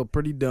kids are still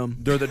pretty dumb.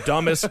 They're the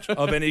dumbest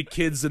of any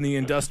kids in the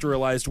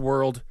industrialized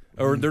world.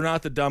 Or they're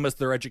not the dumbest.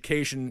 Their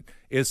education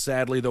is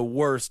sadly the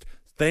worst.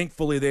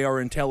 Thankfully, they are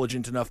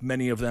intelligent enough,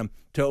 many of them,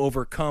 to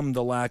overcome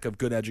the lack of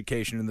good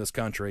education in this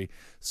country.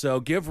 So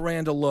give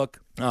Rand a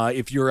look.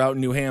 If you're out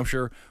in New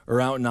Hampshire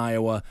or out in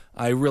Iowa,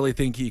 I really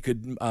think he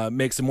could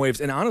make some waves.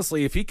 And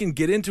honestly, if he can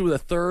get into the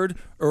third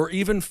or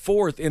even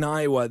fourth in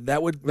Iowa,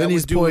 that would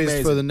he's poised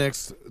amazing. For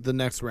the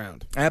next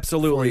round.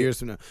 Absolutely, 4 years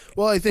from now.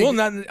 Well, I think. Well,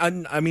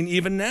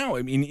 even now.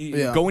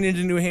 Going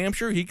into New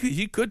Hampshire,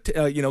 he could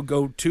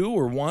go 2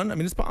 or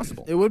 1. It's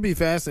possible. It would be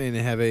fascinating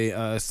to have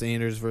a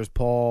Sanders versus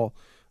Paul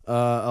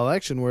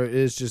election where it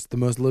is just the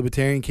most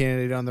libertarian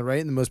candidate on the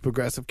right and the most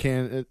progressive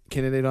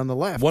candidate on the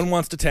left. One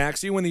wants to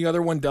tax you and the other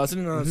one doesn't,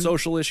 and on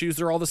social issues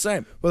they're all the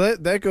same. Well,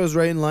 that goes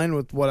right in line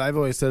with what I've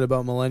always said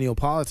about millennial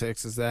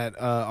politics, is that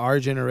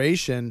our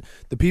generation,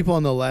 the people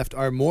on the left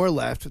are more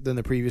left than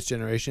the previous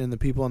generation, and the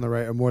people on the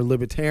right are more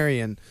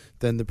libertarian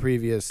than the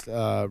previous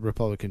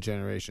Republican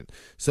generation.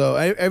 So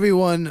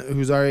everyone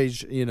who's our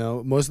age,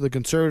 most of the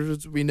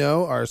conservatives we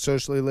know are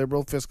socially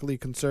liberal, fiscally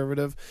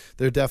conservative.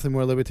 They're definitely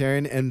more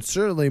libertarian, and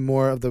certainly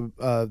more of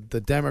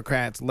the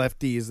Democrats,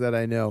 lefties that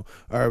I know,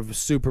 are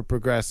super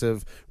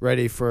progressive,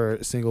 ready for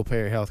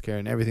single-payer health care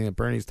and everything that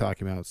Bernie's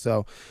talking about.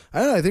 So I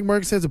don't know. I think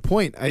Marcus has a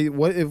point.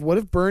 What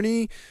if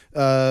Bernie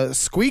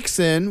squeaks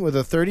in with a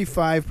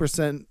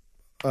 35%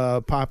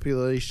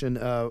 population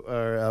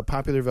or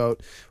popular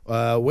vote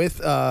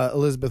with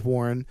Elizabeth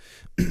Warren,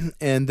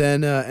 and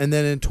then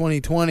in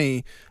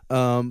 2020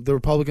 the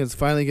Republicans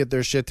finally get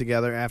their shit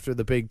together after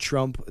the big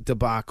Trump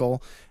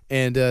debacle,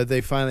 and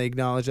they finally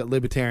acknowledge that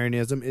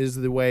libertarianism is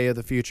the way of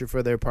the future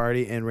for their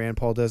party, and Rand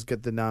Paul does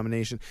get the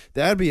nomination.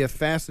 That would be a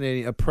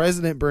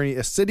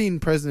sitting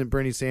President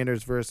Bernie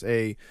Sanders versus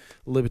a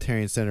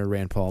libertarian Senator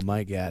Rand Paul.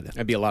 My God,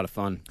 that'd be a lot of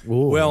fun.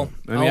 Ooh. Well,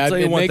 I'll tell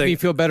you one thing. It'd make me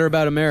feel better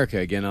about America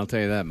again. I'll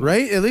tell you that much.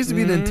 Right? At least it'd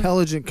be an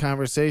intelligent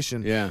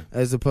conversation,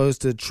 as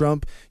opposed to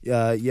Trump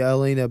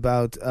yelling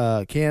about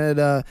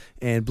Canada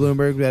and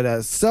Bloomberg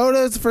that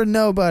sodas for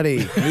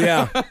nobody.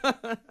 Yeah.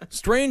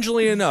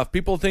 Strangely enough,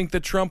 people think that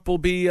Trump will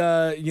be,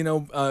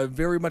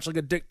 very much like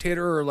a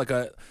dictator or like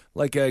a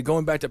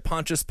going back to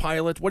Pontius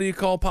Pilate. What do you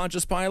call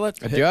Pontius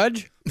Pilate? A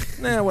judge?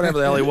 Nah, whatever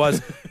the hell he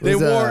was. They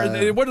wore.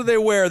 What did they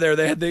wear there?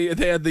 They had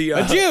the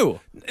a Jew.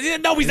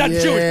 No, he's not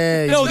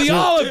Jewish. No,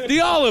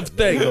 the olive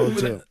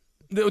thing.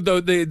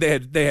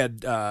 They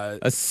had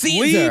a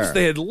Caesar. Leaves.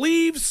 They had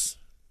leaves.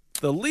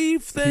 The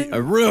leaf thing.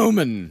 A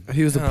Roman.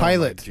 He was a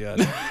pilot.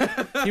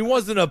 He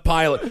wasn't a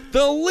pilot.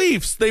 The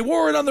Leafs. They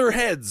wore it on their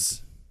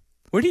heads.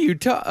 What are you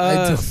talking?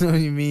 I don't know what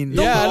you mean.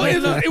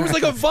 It was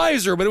like a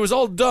visor, but it was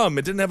all dumb.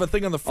 It didn't have a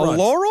thing on the front. A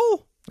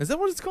laurel? Is that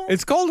what it's called?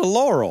 It's called a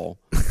laurel.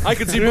 I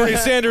could see Bernie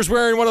Sanders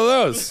wearing one of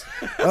those.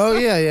 Oh,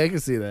 yeah, I can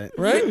see that.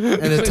 Right?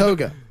 And a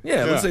toga.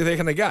 Yeah, looks like that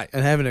kind of guy.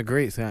 And having a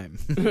great time.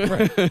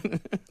 Right.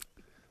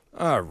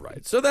 All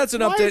right. So that's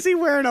an update. Why is he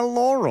wearing a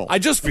laurel? I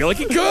just feel like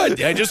he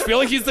could. I just feel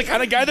like he's the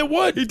kind of guy that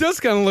would. He does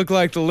kind of look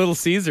like the Little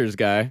Caesars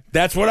guy.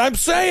 That's what I'm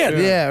saying.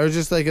 Yeah, or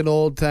just like an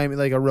old time,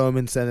 like a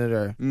Roman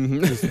senator.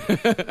 Just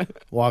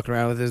walking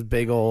around with his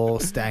big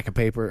old stack of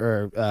paper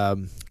or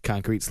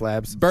concrete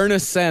slabs.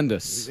 Bernus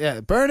Sandus. Yeah,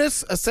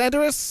 Bernus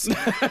Sandus.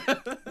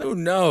 Who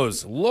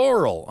knows?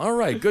 Laurel. All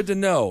right, good to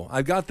know.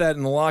 I've got that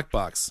in the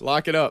lockbox.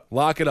 Lock it up.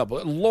 Lock it up.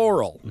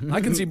 Laurel. I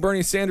can see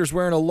Bernie Sanders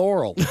wearing a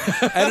laurel.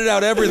 Edit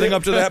out everything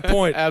up to that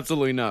point.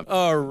 Absolutely not.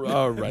 All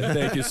right.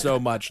 Thank you so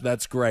much.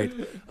 That's great.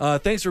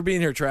 Thanks for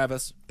being here,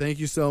 Travis. Thank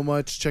you so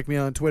much. Check me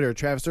out on Twitter,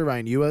 Travis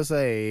Irvine,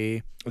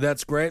 USA.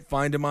 That's great.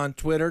 Find him on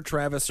Twitter,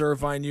 Travis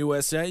Irvine,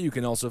 USA. You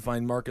can also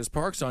find Marcus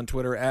Parks on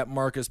Twitter,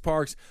 @Marcus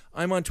Parks.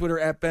 I'm on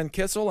Twitter, @Ben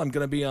Kissel. I'm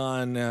going to be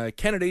on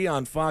Kennedy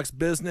on Fox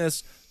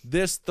Business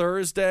this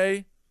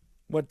Thursday.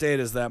 What date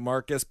is that,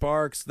 Marcus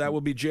Parks? That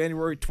will be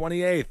January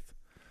 28th,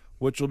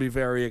 which will be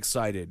very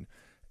exciting.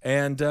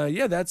 And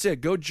that's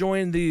it. Go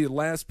join the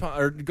round.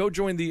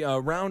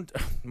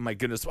 Oh, my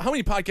goodness, how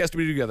many podcasts do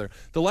we do together?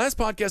 The last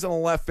podcast on the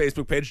left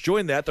Facebook page.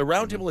 Join that. The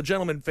Roundtable of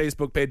Gentlemen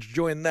Facebook page.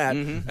 Join that.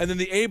 And then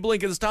the Abe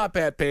Lincoln's Top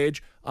Hat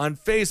page on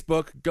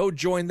Facebook. Go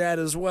join that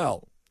as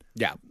well.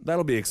 Yeah,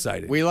 that'll be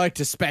exciting. We like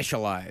to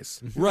specialize.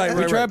 Right.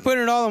 We tried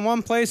putting it all in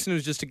one place, and it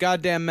was just a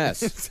goddamn mess.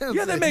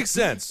 That makes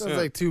sense. Sounds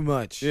like too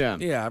much. Yeah,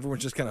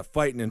 everyone's just kind of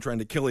fighting and trying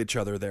to kill each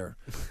other there,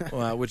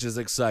 which is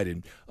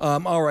exciting.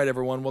 All right,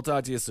 everyone. We'll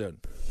talk to you soon.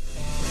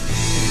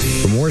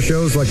 For more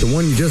shows like the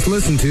one you just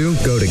listened to,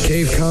 go to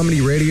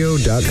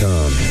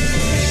cavecomedyradio.com.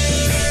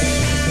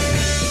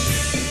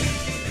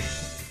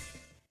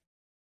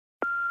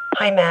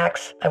 Hi,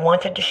 Max. I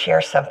wanted to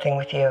share something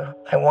with you.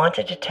 I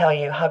wanted to tell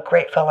you how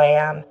grateful I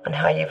am and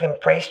how you've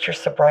embraced your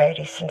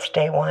sobriety since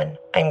day one.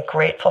 I'm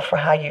grateful for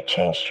how you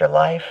changed your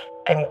life.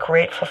 I'm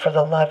grateful for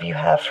the love you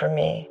have for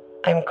me.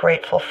 I'm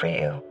grateful for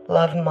you.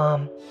 Love,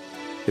 Mom.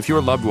 If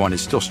your loved one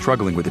is still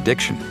struggling with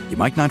addiction, you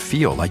might not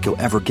feel like you'll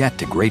ever get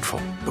to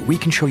grateful, but we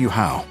can show you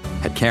how.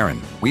 At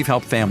Caron, we've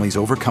helped families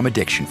overcome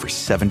addiction for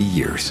 70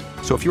 years.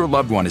 So if your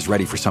loved one is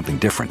ready for something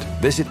different,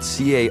 visit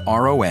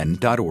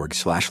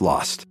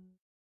caron.org/lost.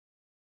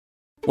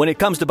 When it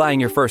comes to buying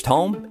your first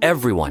home,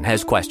 everyone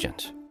has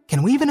questions.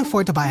 Can we even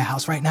afford to buy a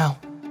house right now?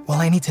 Well,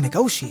 I need to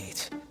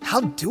negotiate.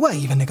 How do I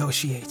even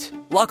negotiate?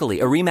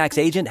 Luckily, a RE/MAX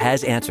agent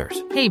has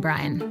answers. Hey,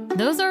 Brian,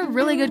 those are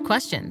really good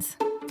questions.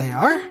 They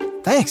are?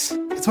 Thanks.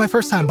 It's my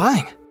first time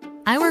buying.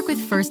 I work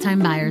with first-time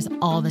buyers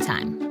all the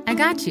time. I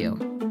got you.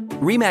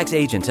 RE/MAX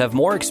agents have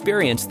more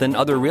experience than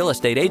other real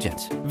estate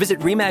agents.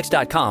 Visit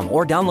RE/MAX.com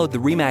or download the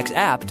RE/MAX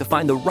app to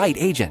find the right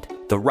agent.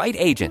 The right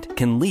agent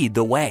can lead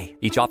the way.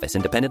 Each office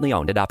independently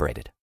owned and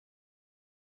operated.